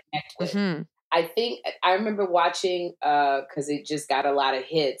to connect with. I think I remember watching, because it just got a lot of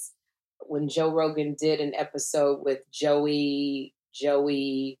hits, when Joe Rogan did an episode with Joey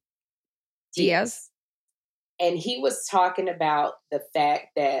Diaz. And he was talking about the fact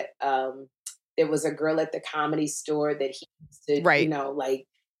that there was a girl at the Comedy Store that he used to, Right. you know, like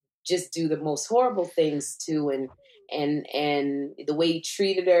just do the most horrible things to, and the way he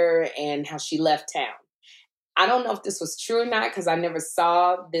treated her and how she left town. I don't know if this was true or not because I never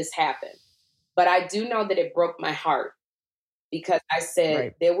saw this happen. But I do know that it broke my heart because I said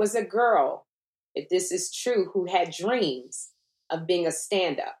Right. there was a girl, if this is true, who had dreams of being a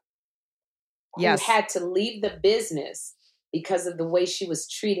stand-up, who Yes. had to leave the business because of the way she was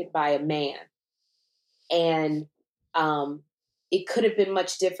treated by a man. And it could have been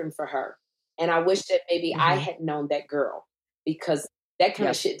much different for her. And I wish that maybe I had known that girl because that kind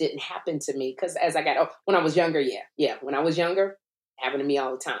of shit didn't happen to me. Because as I got, when I was younger, when I was younger, it happened to me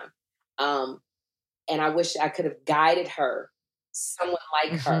all the time. And I wish I could have guided her, someone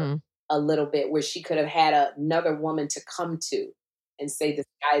like her, a little bit, where she could have had another woman to come to and say, this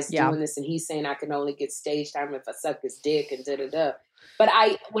guy's doing this, and he's saying I can only get stage time if I suck his dick and da-da-da. But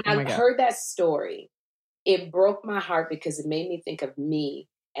when I heard that story, it broke my heart because it made me think of me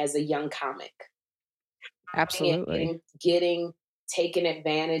as a young comic. Absolutely. Getting taken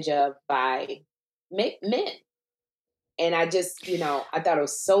advantage of by men. And I just, I thought it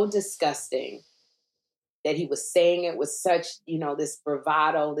was so disgusting that he was saying it with such, this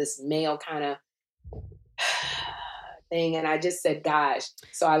bravado, this male kind of thing. And I just said, gosh.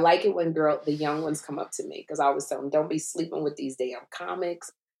 So I like it when the young ones come up to me because I always tell them, don't be sleeping with these damn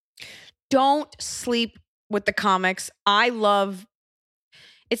comics. Don't sleep with the comics.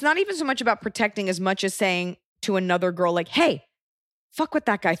 It's not even so much about protecting as much as saying to another girl, like, hey, fuck what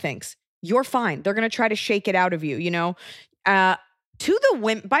that guy thinks. You're fine. They're going to try to shake it out of you, to the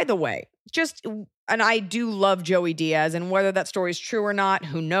women, by the way, and I do love Joey Diaz, and whether that story is true or not,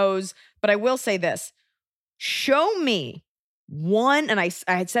 who knows? But I will say this: show me one, and I've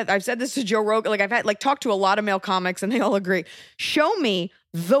said this to Joe Rogan. Like I've had talked to a lot of male comics, and they all agree. Show me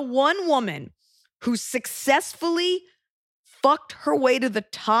the one woman who successfully fucked her way to the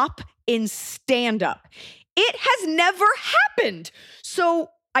top in stand-up. It has never happened. So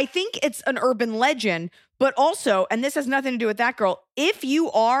I think it's an urban legend, but also, and this has nothing to do with that girl, if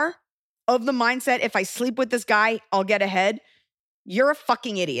you are of the mindset, if I sleep with this guy, I'll get ahead, you're a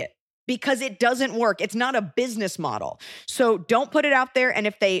fucking idiot because it doesn't work. It's not a business model. So don't put it out there. And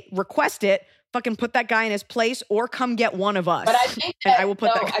if they request it, fucking put that guy in his place or come get one of us. But I think and I will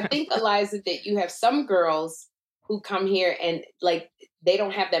put that guy I think, Eliza, that you have some girls who come here and they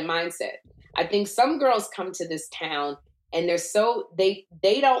don't have that mindset. I think some girls come to this town and they're so, they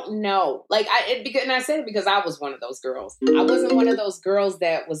don't know. And I said it because I was one of those girls. I wasn't one of those girls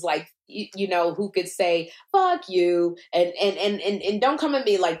that was like, who could say, fuck you, and don't come at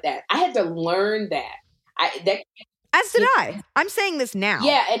me like that. I had to learn that. As did I. I'm saying this now.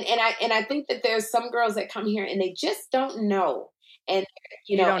 Yeah, and I think that there's some girls that come here and they just don't know. And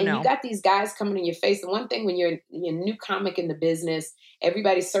you got these guys coming in your face. And one thing when you're a new comic in the business,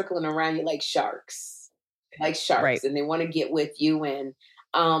 everybody's circling around you like sharks, right. And they want to get with you. And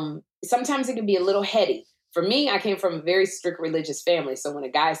sometimes it can be a little heady. For me, I came from a very strict religious family. So when a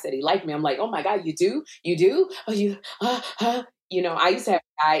guy said he liked me, I'm like, oh my God, you do? Oh, you, I used to have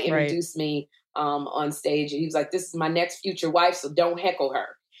a guy introduce me on stage. And he was like, this is my next future wife, so don't heckle her.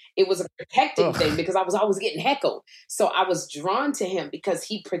 It was a protecting thing because I was always getting heckled. So I was drawn to him because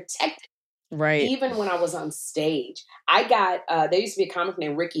he protected me. Right. Even when I was on stage. I got, there used to be a comic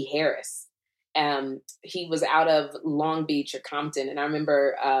named Ricky Harris. He was out of Long Beach or Compton. And I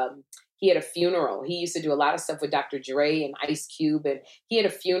remember he had a funeral. He used to do a lot of stuff with Dr. Dre and Ice Cube. And he had a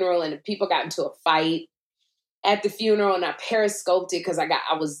funeral and people got into a fight at the funeral, and I periscoped it because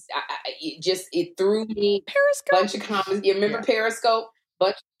it threw me. Periscope? Bunch of comments. You remember Periscope?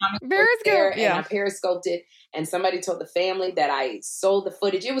 Bunch of comments Periscope, and I periscoped it, and somebody told the family that I sold the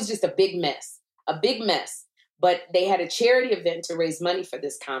footage. It was just a big mess. But they had a charity event to raise money for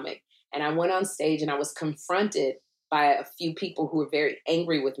this comic, and I went on stage and I was confronted by a few people who were very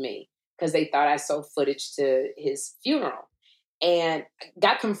angry with me because they thought I sold footage to his funeral. And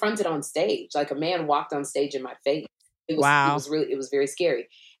got confronted on stage. Like a man walked on stage in my face. It was very scary.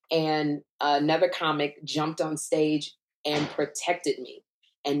 And another comic jumped on stage and protected me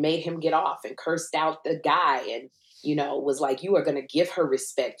and made him get off and cursed out the guy and, was like, you are going to give her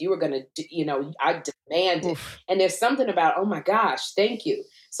respect. You are going to, I demand it. And there's something about, oh my gosh, thank you.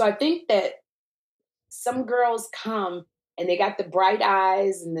 So I think that some girls come and they got the bright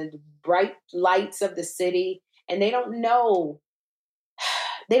eyes and the bright lights of the city and they don't know.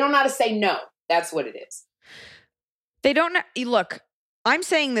 They don't know how to say no. That's what it is. They don't know. Look, I'm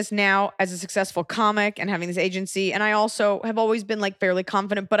saying this now as a successful comic and having this agency, and I also have always been like fairly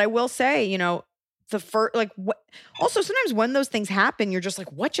confident, but I will say, you know, the first, like, also sometimes when those things happen, you're just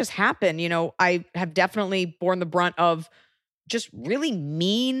like, what just happened? You know, I have definitely borne the brunt of just really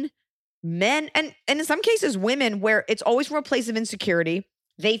mean men and in some cases women where it's always from a place of insecurity.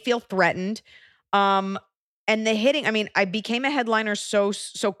 They feel threatened. And the hitting, I mean, I became a headliner so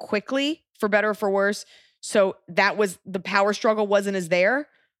quickly, for better or for worse. So that was, the power struggle wasn't as there,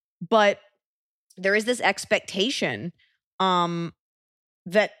 but there is this expectation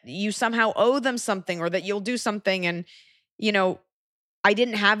that you somehow owe them something or that you'll do something. And, you know, I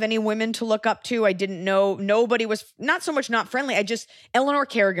didn't have any women to look up to. I didn't know, nobody was not so much not friendly. Eleanor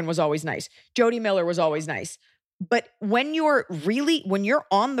Kerrigan was always nice. Jody Miller was always nice. But when you're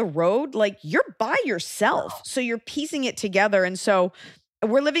on the road, like you're by yourself. So you're piecing it together. And so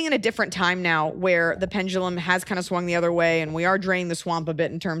we're living in a different time now where the pendulum has kind of swung the other way and we are draining the swamp a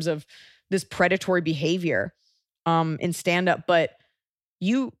bit in terms of this predatory behavior in stand-up. But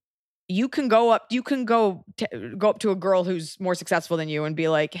you can go up to a girl who's more successful than you and be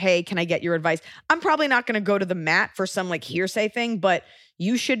like, hey, can I get your advice? I'm probably not going to go to the mat for some like hearsay thing, but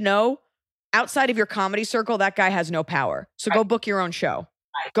you should know outside of your comedy circle, that guy has no power. So go book your own show.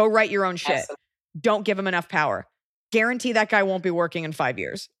 Go write your own shit. Absolutely. Don't give him enough power. Guarantee that guy won't be working in 5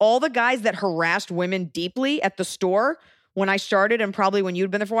 years. All the guys that harassed women deeply at the store when I started and probably when you'd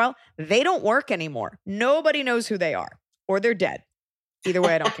been there for a while, they don't work anymore. Nobody knows who they are or they're dead. Either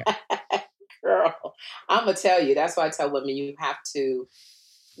way, I don't care. Girl, I'm going to tell you, that's why I tell women you have to,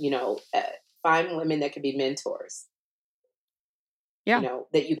 you know, find women that can be mentors. Yeah. You know,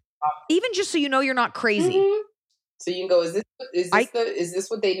 that you even just so you know you're not crazy. Mm-hmm. So you can go, is this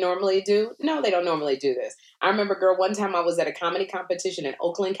what they normally do? No, they don't normally do this. I remember, girl, one time I was at a comedy competition in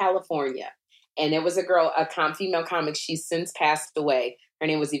Oakland, California. And there was a girl, female comic. She's since passed away. Her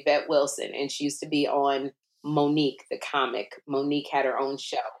name was Yvette Wilson. And she used to be on Monique, the comic. Monique had her own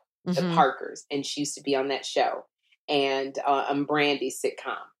show, The Parkers. And she used to be on that show. And Brandy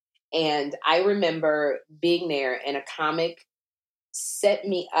sitcom. And I remember being there and a comic set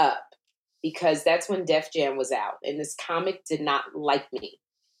me up because that's when Def Jam was out. And this comic did not like me.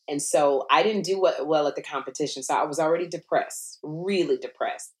 And so I didn't do well at the competition. So I was already depressed, really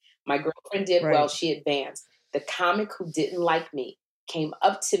depressed. My girlfriend did well. She advanced. The comic who didn't like me came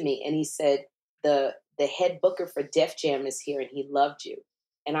up to me and he said, the head booker for Def Jam is here and he loved you.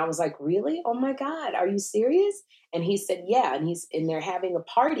 And I was like, really? Oh my God, are you serious? And he said, yeah. And they're having a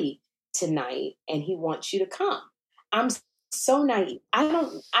party tonight and he wants you to come. I'm so naive. I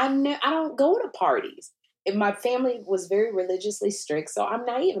don't go to parties. And my family was very religiously strict. So I'm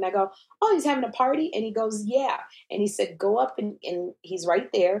naive. And I go, oh, he's having a party? And he goes, yeah. And he said, go up and he's right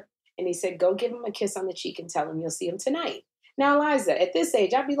there. And he said, go give him a kiss on the cheek and tell him you'll see him tonight. Now, Eliza, at this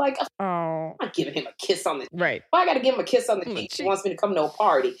age, I'd be like, oh, I'm not giving him a kiss on the cheek. Right. Well, I got to give him a kiss on the cheek. He wants me to come to a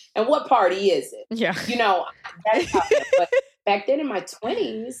party. And what party is it? Yeah. You know, that's how but back then in my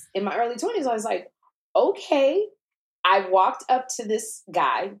early 20s, I was like, okay. I walked up to this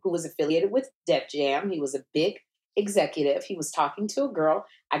guy who was affiliated with Def Jam. He was a big executive. He was talking to a girl.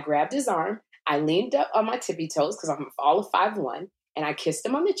 I grabbed his arm. I leaned up on my tippy toes because I'm all of 5'1", and I kissed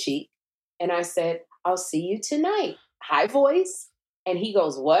him on the cheek. And I said, I'll see you tonight. High voice. And he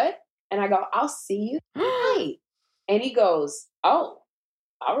goes, what? And I go, I'll see you tonight. And he goes, oh,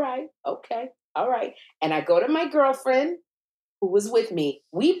 all right. Okay. All right. And I go to my girlfriend who was with me.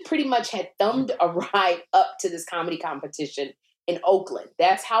 We pretty much had thumbed a ride up to this comedy competition in Oakland.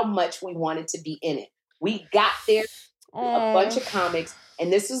 That's how much we wanted to be in it. We got there, a bunch of comics,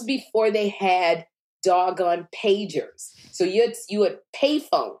 and this was before they had doggone pagers. So you had pay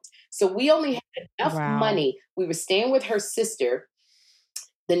phones. So we only had enough money. We were staying with her sister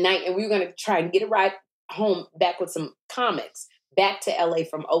the night, and we were going to try and get a ride home back with some comics back to LA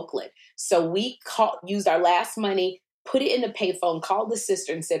from Oakland. So we used our last money, put it in the payphone, called the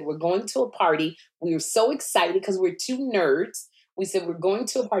sister and said, we're going to a party. We were so excited because we're two nerds. We said, we're going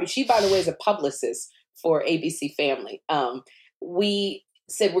to a party. She, by the way, is a publicist for ABC Family. We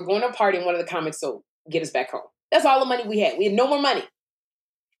said, we're going to a party and one of the comics will get us back home. That's all the money we had. We had no more money.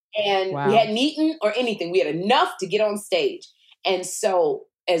 And we hadn't eaten or anything. We had enough to get on stage. And so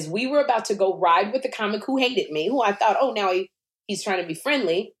as we were about to go ride with the comic who hated me, who I thought, oh, now he's trying to be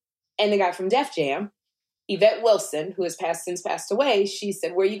friendly, and the guy from Def Jam, Yvette Wilson, who has since passed away, she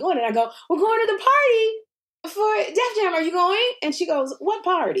said, where are you going? And I go, we're going to the party for Def Jam. Are you going? And she goes, what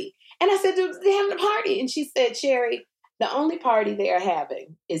party? And I said, they're having a party. And she said, Sherry, the only party they are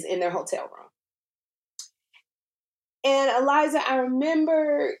having is in their hotel room. And Eliza, I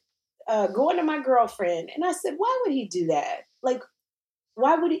remember going to my girlfriend and I said, why would he do that? Like,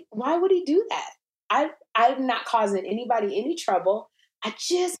 why would he do that? I'm not causing anybody any trouble. I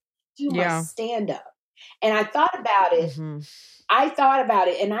just do my stand up. And I thought about it. Mm-hmm.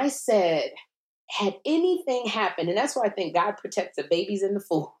 And I said, had anything happened, and that's why I think God protects the babies and the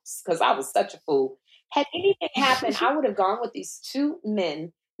fools, because I was such a fool. Had anything happened, I would have gone with these two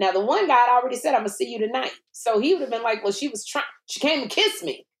men. Now, the one guy I already said, I'm going to see you tonight. So he would have been like, well, she came and kissed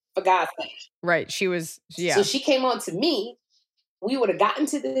me, for God's sake. Right. She was, So she came on to me. We would have gotten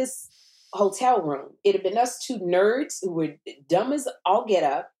to this hotel room. It had been us two nerds who were dumb as all get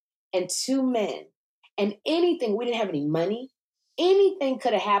up, and two men. And anything, we didn't have any money. Anything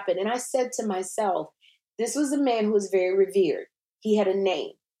could have happened. And I said to myself, this was a man who was very revered. He had a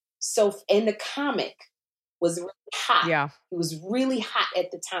name. So, and the comic was really hot. Yeah. It was really hot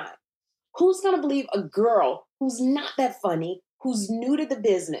at the time. Who's going to believe a girl who's not that funny, who's new to the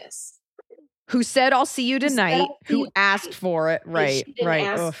business? Who said, I'll see you tonight, who asked for it. Right. She didn't right.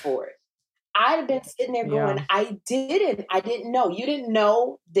 ask for it. I'd have been sitting there going, I didn't know. You didn't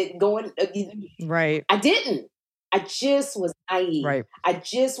know that going. Right. I didn't. I just was naive. Right. I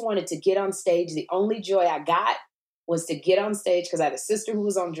just wanted to get on stage. The only joy I got was to get on stage because I had a sister who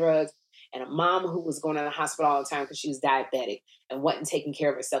was on drugs and a mom who was going to the hospital all the time because she was diabetic and wasn't taking care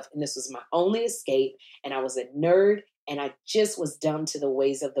of herself. And this was my only escape. And I was a nerd and I just was dumb to the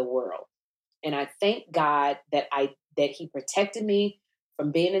ways of the world. And I thank God that he protected me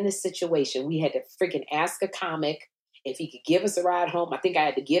from being in this situation. We had to freaking ask a comic if he could give us a ride home. I think I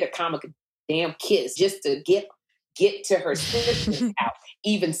had to get a comic a damn kiss just to get to her sister's house.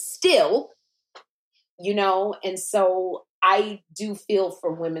 Even still, and so I do feel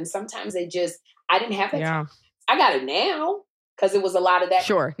for women. Sometimes I didn't have that time. I got it now because it was a lot of that.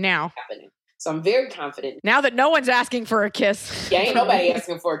 Sure, now. Happening. So I'm very confident. Now that no one's asking for a kiss. Yeah, ain't nobody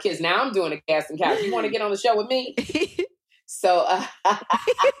asking for a kiss. Now I'm doing a casting couch. You want to get on the show with me? So,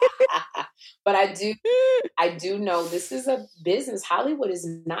 but I do know this is a business. Hollywood is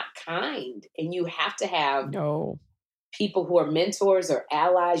not kind. And you have to have people who are mentors or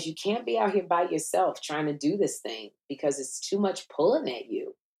allies. You can't be out here by yourself trying to do this thing because it's too much pulling at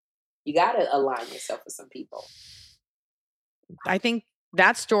you. You got to align yourself with some people. I think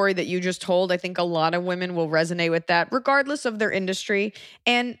that story that you just told, I think a lot of women will resonate with that, regardless of their industry.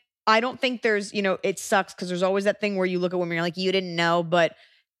 And I don't think there's, it sucks because there's always that thing where you look at women and you're like, you didn't know. But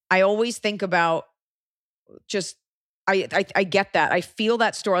I always think about just, I get that. I feel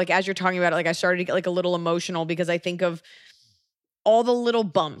that story. Like as you're talking about it, like I started to get like a little emotional because I think of all the little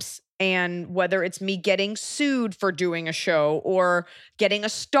bumps and whether it's me getting sued for doing a show or getting a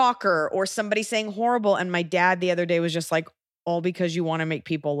stalker or somebody saying horrible. And my dad the other day was just like, all because you want to make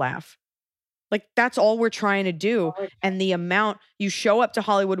people laugh. Like that's all we're trying to do. And the amount you show up to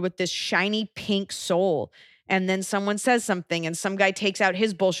Hollywood with this shiny pink soul and then someone says something and some guy takes out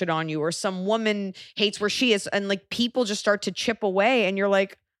his bullshit on you or some woman hates where she is and like people just start to chip away and you're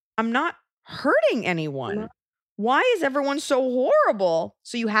like, I'm not hurting anyone. Why is everyone so horrible?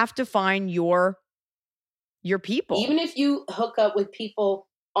 So you have to find your people. Even if you hook up with people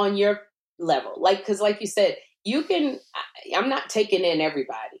on your level, because like you said, I'm not taking in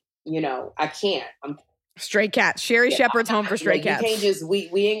everybody. I can't. I'm Stray Cats. Sherri Shepherd's home for Stray Cats. You can't just, we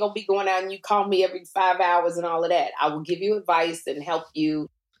ain't going to be going out and you call me every 5 hours and all of that. I will give you advice and help you,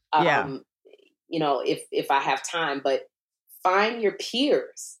 if I have time. But find your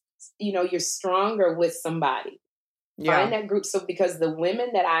peers. You're stronger with somebody. Find that group. So because the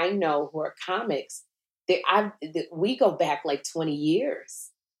women that I know who are comics, we go back like 20 years.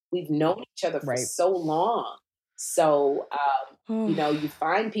 We've known each other for so long. So, you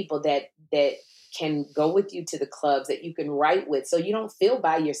find people that can go with you to the clubs that you can write with so you don't feel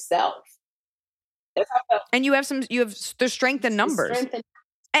by yourself. That's how I felt. And there's strength in numbers. And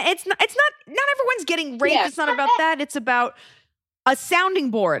it's not everyone's getting raped. Yeah. It's not about that. It's about a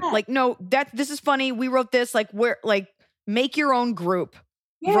sounding board. Yeah. Like, no, this is funny. We wrote this, make your own group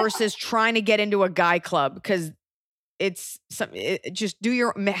versus trying to get into a guy club. Because just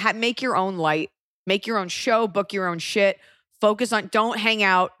make your own light. Make your own show, book your own shit, focus on, don't hang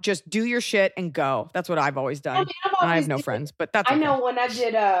out, just do your shit and go. That's what I've always done. I have no friends, but that's okay. I know when I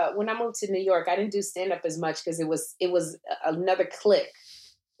moved to New York, I didn't do stand up as much because it was another clique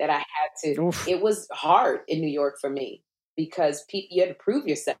that I had to. Oof. It was hard in New York for me because you had to prove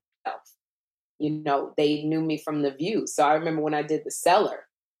yourself. They knew me from The View. So I remember when I did The Cellar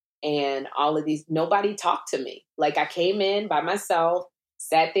and all of these, nobody talked to me. Like I came in by myself.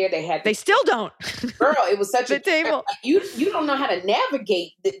 Sat there, they still don't. Girl, it was such a table. You don't know how to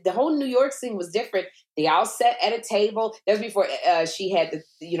navigate. The whole New York scene was different. They all sat at a table. That was before she had the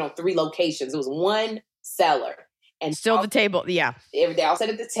 3 locations. It was one cellar. And Still the table. Yeah. they all sat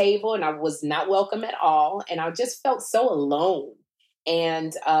at the table, and I was not welcome at all. And I just felt so alone.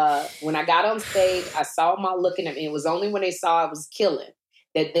 And when I got on stage, I saw them all looking at me. It was only when they saw I was killing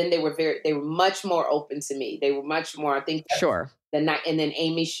that then they were much more open to me. They were much more, I think. Sure. The night, and then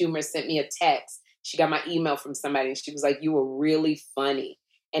Amy Schumer sent me a text. She got my email from somebody, and she was like, "You were really funny."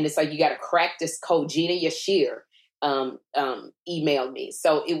 And it's like, you got to crack this code. Gina Yashir emailed me.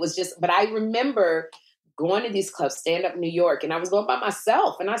 So it was just, but I remember going to these clubs, Stand Up New York, and I was going by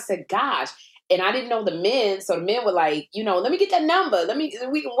myself. And I said, gosh, and I didn't know the men. So the men were like, let me get that number. We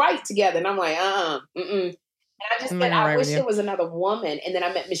can write together. And I'm like, mm-mm. And I just said, I wish there was another woman. And then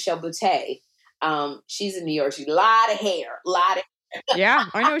I met Michelle Butte. She's in New York. She's a lot of hair. Yeah,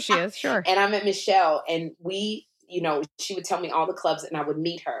 I know she is. Sure. And I met Michelle, and we, she would tell me all the clubs, and I would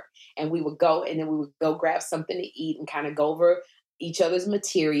meet her, and we would go, and then we would go grab something to eat and kind of go over each other's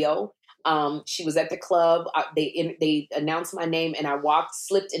material. She was at the club. They announced my name, and I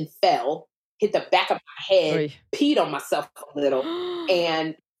slipped and fell, hit the back of my head, peed on myself a little,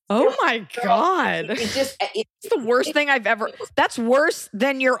 and oh my God. It's the worst thing I've ever. That's worse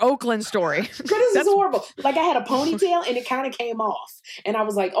than your Oakland story. This is horrible. Like, I had a ponytail and it kind of came off. And I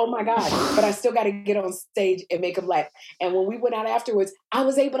was like, oh my God, but I still got to get on stage and make them laugh. And when we went out afterwards, I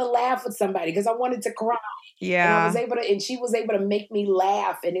was able to laugh with somebody because I wanted to cry. Yeah. And and she was able to make me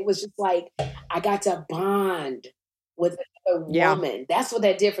laugh. And it was just like, I got to bond with a woman. That's what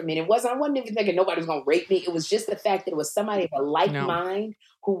that did for me. And I wasn't even thinking nobody was going to rape me. It was just the fact that it was somebody of a like mind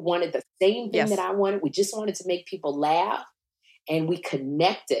who wanted the same thing that I wanted. We just wanted to make people laugh, and we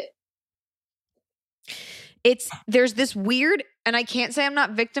connected. There's this weird, and I can't say I'm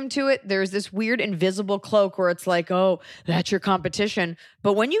not victim to it. There's this weird invisible cloak where it's like, oh, that's your competition.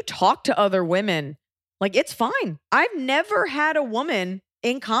 But when you talk to other women, like, it's fine. I've never had a woman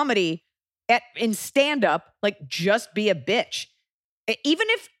in comedy in stand-up, like, just be a bitch. Even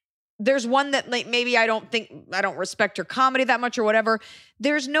if there's one that, like, maybe I don't respect her comedy that much or whatever.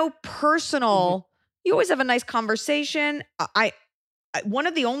 There's no personal, you always have a nice conversation. One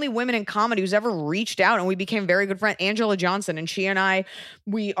of the only women in comedy who's ever reached out and we became very good friends, Angela Johnson, and she and I,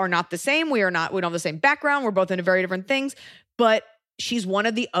 we are not the same. We don't have the same background. We're both into very different things, but she's one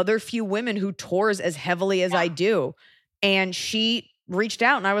of the other few women who tours as heavily as I do. And she reached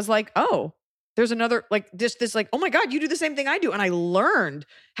out and I was like, oh, there's another, like, this like, oh my God, you do the same thing I do. And I learned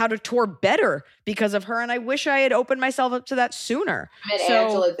how to tour better because of her. And I wish I had opened myself up to that sooner. I met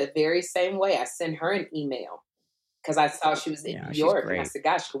Angela the very same way. I sent her an email because I saw she was in New York. And I said,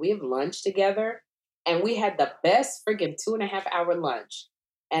 gosh, could we have lunch together? And we had the best freaking 2.5-hour lunch.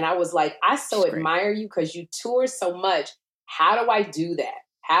 And I was like, I admire you because you tour so much. How do I do that?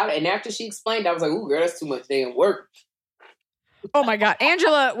 And after she explained, I was like, ooh, girl, that's too much damn work. Oh my God.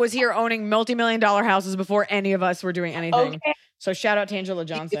 Angela was here owning multi-million-dollar houses before any of us were doing anything. Okay. So shout out to Angela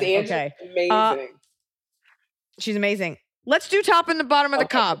Johnson. Okay. Amazing. She's amazing. Let's do top and the bottom of the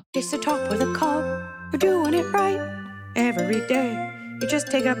cob. It's the top of the cob. We're doing it right every day. You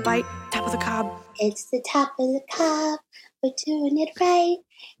just take a bite, top of the cob. It's the top of the cob. We're doing it right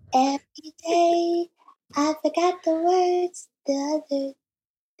every day. I forgot the words. The other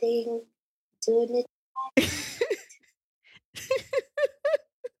thing. Doing it right.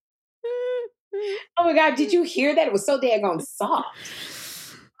 Oh my God, did you hear that? It was so daggone soft.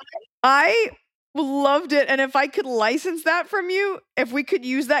 I loved it. And if I could license that from you, if we could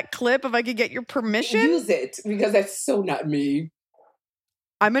use that clip, if I could get your permission. Use it, because that's so not me.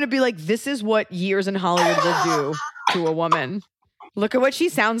 I'm going to be like, this is what years in Hollywood will do to a woman. Look at what she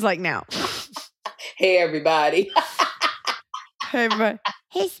sounds like now. Hey, everybody. Hey, everybody.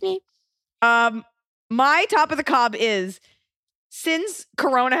 Hey, Smee. My top of the cob is, since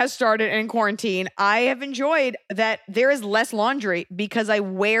Corona has started and quarantine, I have enjoyed that there is less laundry because I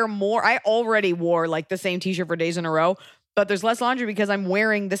wear more. I already wore like the same t-shirt for days in a row, but there's less laundry because I'm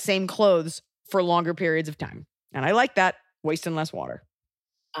wearing the same clothes for longer periods of time. And I like that, wasting less water.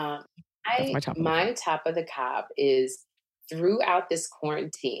 My top of the cob is, throughout this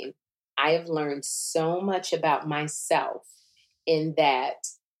quarantine, I have learned so much about myself in that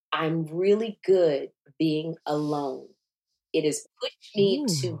I'm really good being alone. It has pushed me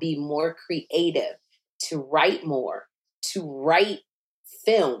to be more creative, to write more, to write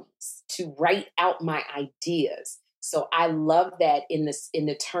films, to write out my ideas. So I love that in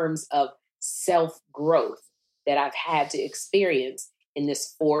the terms of self-growth that I've had to experience in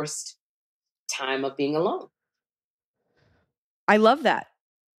this forced time of being alone. I love that.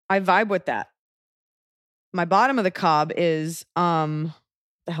 I vibe with that. My bottom of the cob is, the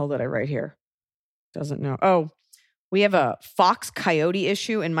hell did I write here? Doesn't know. Oh, we have a fox coyote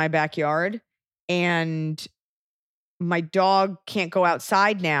issue in my backyard, and my dog can't go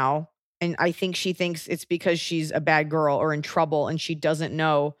outside now. And I think she thinks it's because she's a bad girl or in trouble. And she doesn't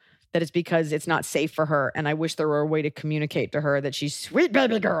know that it's because it's not safe for her. And I wish there were a way to communicate to her that she's sweet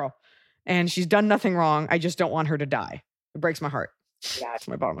baby girl and she's done nothing wrong. I just don't want her to die. It breaks my heart. Yeah. That's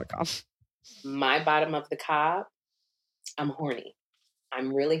my bottom of the cob. My bottom of the cob, I'm horny.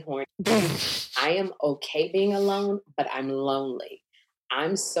 I'm really horny. I am okay being alone, but I'm lonely.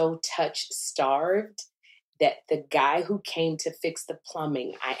 I'm so touch starved that the guy who came to fix the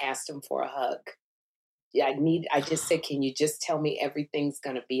plumbing, I asked him for a hug. I just said, can you just tell me everything's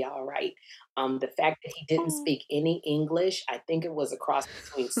going to be all right? The fact that he didn't speak any English, I think it was a cross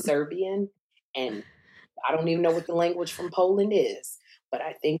between Serbian and I don't even know what the language from Poland is, but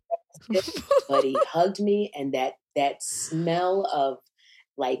I think that was it. But he hugged me, and that smell of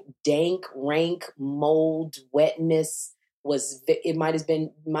like dank, rank, mold, wetness it might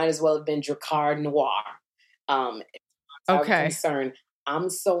as well have been Drakkar Noir. I'm concerned. I'm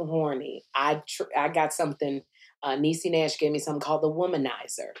so horny. I got something. Niecy Nash gave me something called the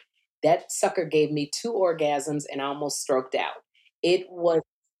Womanizer. That sucker gave me 2 orgasms and I almost stroked out. It was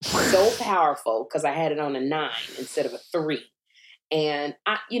so powerful because I had it on a 9 instead of a 3. And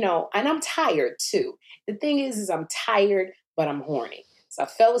I'm tired too. The thing is I'm tired, but I'm horny. So I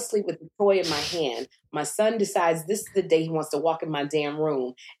fell asleep with the toy in my hand. My son decides this is the day he wants to walk in my damn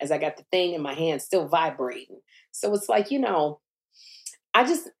room as I got the thing in my hand still vibrating. So it's like,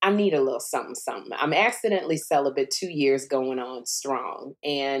 I need a little something. I'm accidentally celibate 2 years going on strong.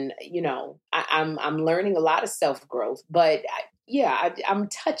 And, I'm learning a lot of self-growth, but I'm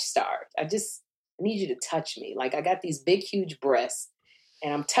touch starved. I need you to touch me. Like I got these big, huge breasts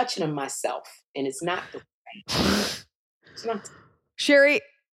and I'm touching them myself and it's not the right. It's not. Sherry,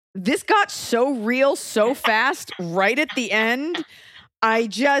 this got so real so fast right at the end.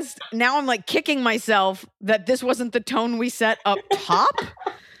 Now I'm like kicking myself that this wasn't the tone we set up top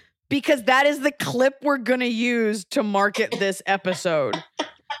because that is the clip we're going to use to market this episode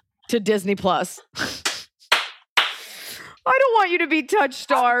to Disney Plus. I don't want you to be touch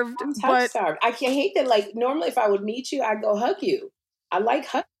starved. I'm touch starved. I can't hate that. Like normally if I would meet you, I'd go hug you. I like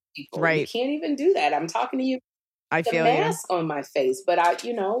hugging people. Right. You can't even do that. I'm talking to you. I feel the mask on my face, but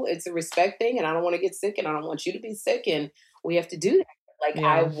it's a respect thing and I don't want to get sick and I don't want you to be sick and we have to do that. Like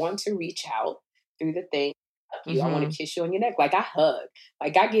I want to reach out through the thing. I want to kiss you on your neck. Like I hug.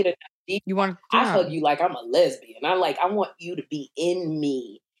 Like I get deep. I hug you like I'm a lesbian. I want you to be in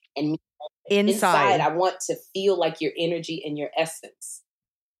me and inside. I want to feel like your energy and your essence.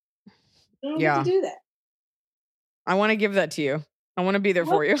 I don't get to do that. I want to give that to you. I want to be there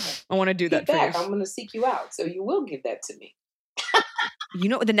for you. I want to do that for you. I'm going to seek you out. So you will give that to me.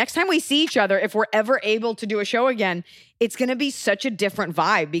 The next time we see each other, if we're ever able to do a show again, it's going to be such a different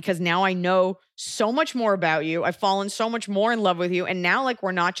vibe because now I know so much more about you. I've fallen so much more in love with you. And now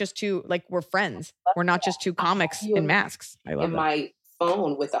we're not just we're friends. We're not just 2 comics in masks. I love that. My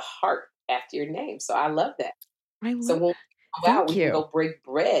phone with a heart after your name. So I love that. So when we go out, we can go break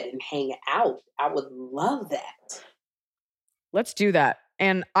bread and hang out. I would love that. Let's do that.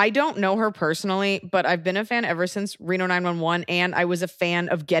 And I don't know her personally, but I've been a fan ever since Reno 911. And I was a fan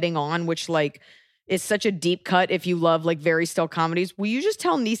of Getting On, which is such a deep cut if you love very still comedies. Will you just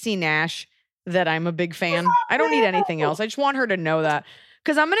tell Niecy Nash that I'm a big fan? I don't need anything else. I just want her to know that.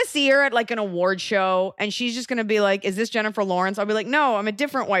 Because I'm going to see her at an award show and she's just going to be like, is this Jennifer Lawrence? I'll be like, no, I'm a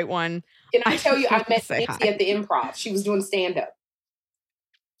different white one. Can I tell you, I met Niecy at the Improv. She was doing stand-up.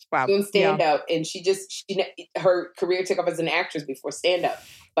 Wow. Doing stand-up, and her career took off as an actress before stand-up.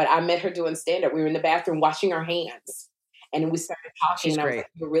 But I met her doing stand-up. We were in the bathroom washing our hands, and we started talking. And I was like,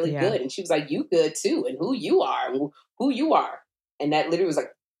 "You're really good," and she was like, "You good too?" And who you are, and that literally was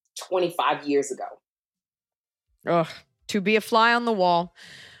 25 years ago. Ugh, to be a fly on the wall,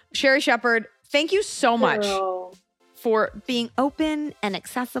 Sherri Shepherd. Thank you so much for being open and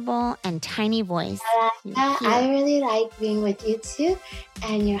accessible and tiny voice. I really like being with you too,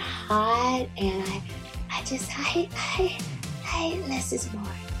 and you're hot, and I less is more.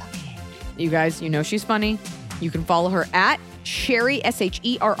 Okay. You guys, she's funny. You can follow her at Sherri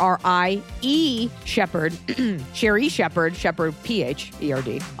SHERRIE Shepherd, Sherri Shepherd, Shepherd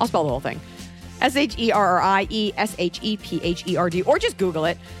PHERD. I'll spell the whole thing. SHERRIE SHEPHERD, or just Google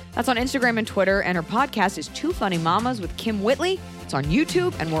it. That's on Instagram and Twitter, and her podcast is Two Funny Mamas with Kim Whitley. It's on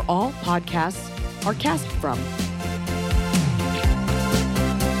YouTube, and where all podcasts are cast from.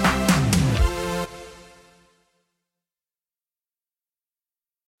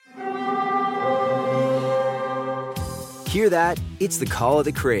 Hear that? It's the call of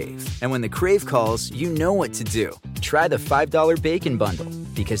the Crave. And when the Crave calls, you know what to do. Try the $5 Bacon Bundle,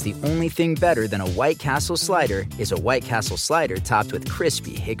 because the only thing better than a White Castle slider is a White Castle slider topped with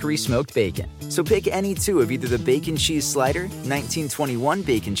crispy hickory smoked bacon. So pick any two of either the Bacon Cheese Slider, 1921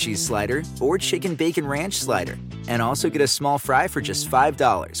 Bacon Cheese Slider, or Chicken Bacon Ranch Slider. And also get a small fry for just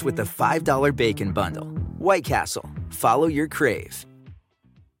 $5 with the $5 Bacon Bundle. White Castle. Follow your Crave.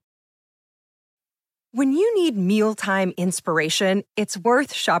 When you need mealtime inspiration, it's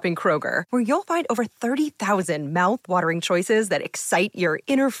worth shopping Kroger, where you'll find over 30,000 mouth-watering choices that excite your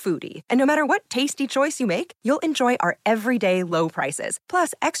inner foodie. And no matter what tasty choice you make, you'll enjoy our everyday low prices,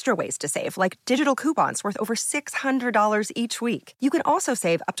 plus extra ways to save, like digital coupons worth over $600 each week. You can also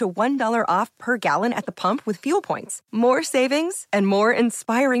save up to $1 off per gallon at the pump with fuel points. More savings and more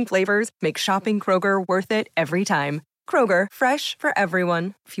inspiring flavors make shopping Kroger worth it every time. Kroger, fresh for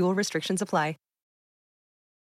everyone. Fuel restrictions apply.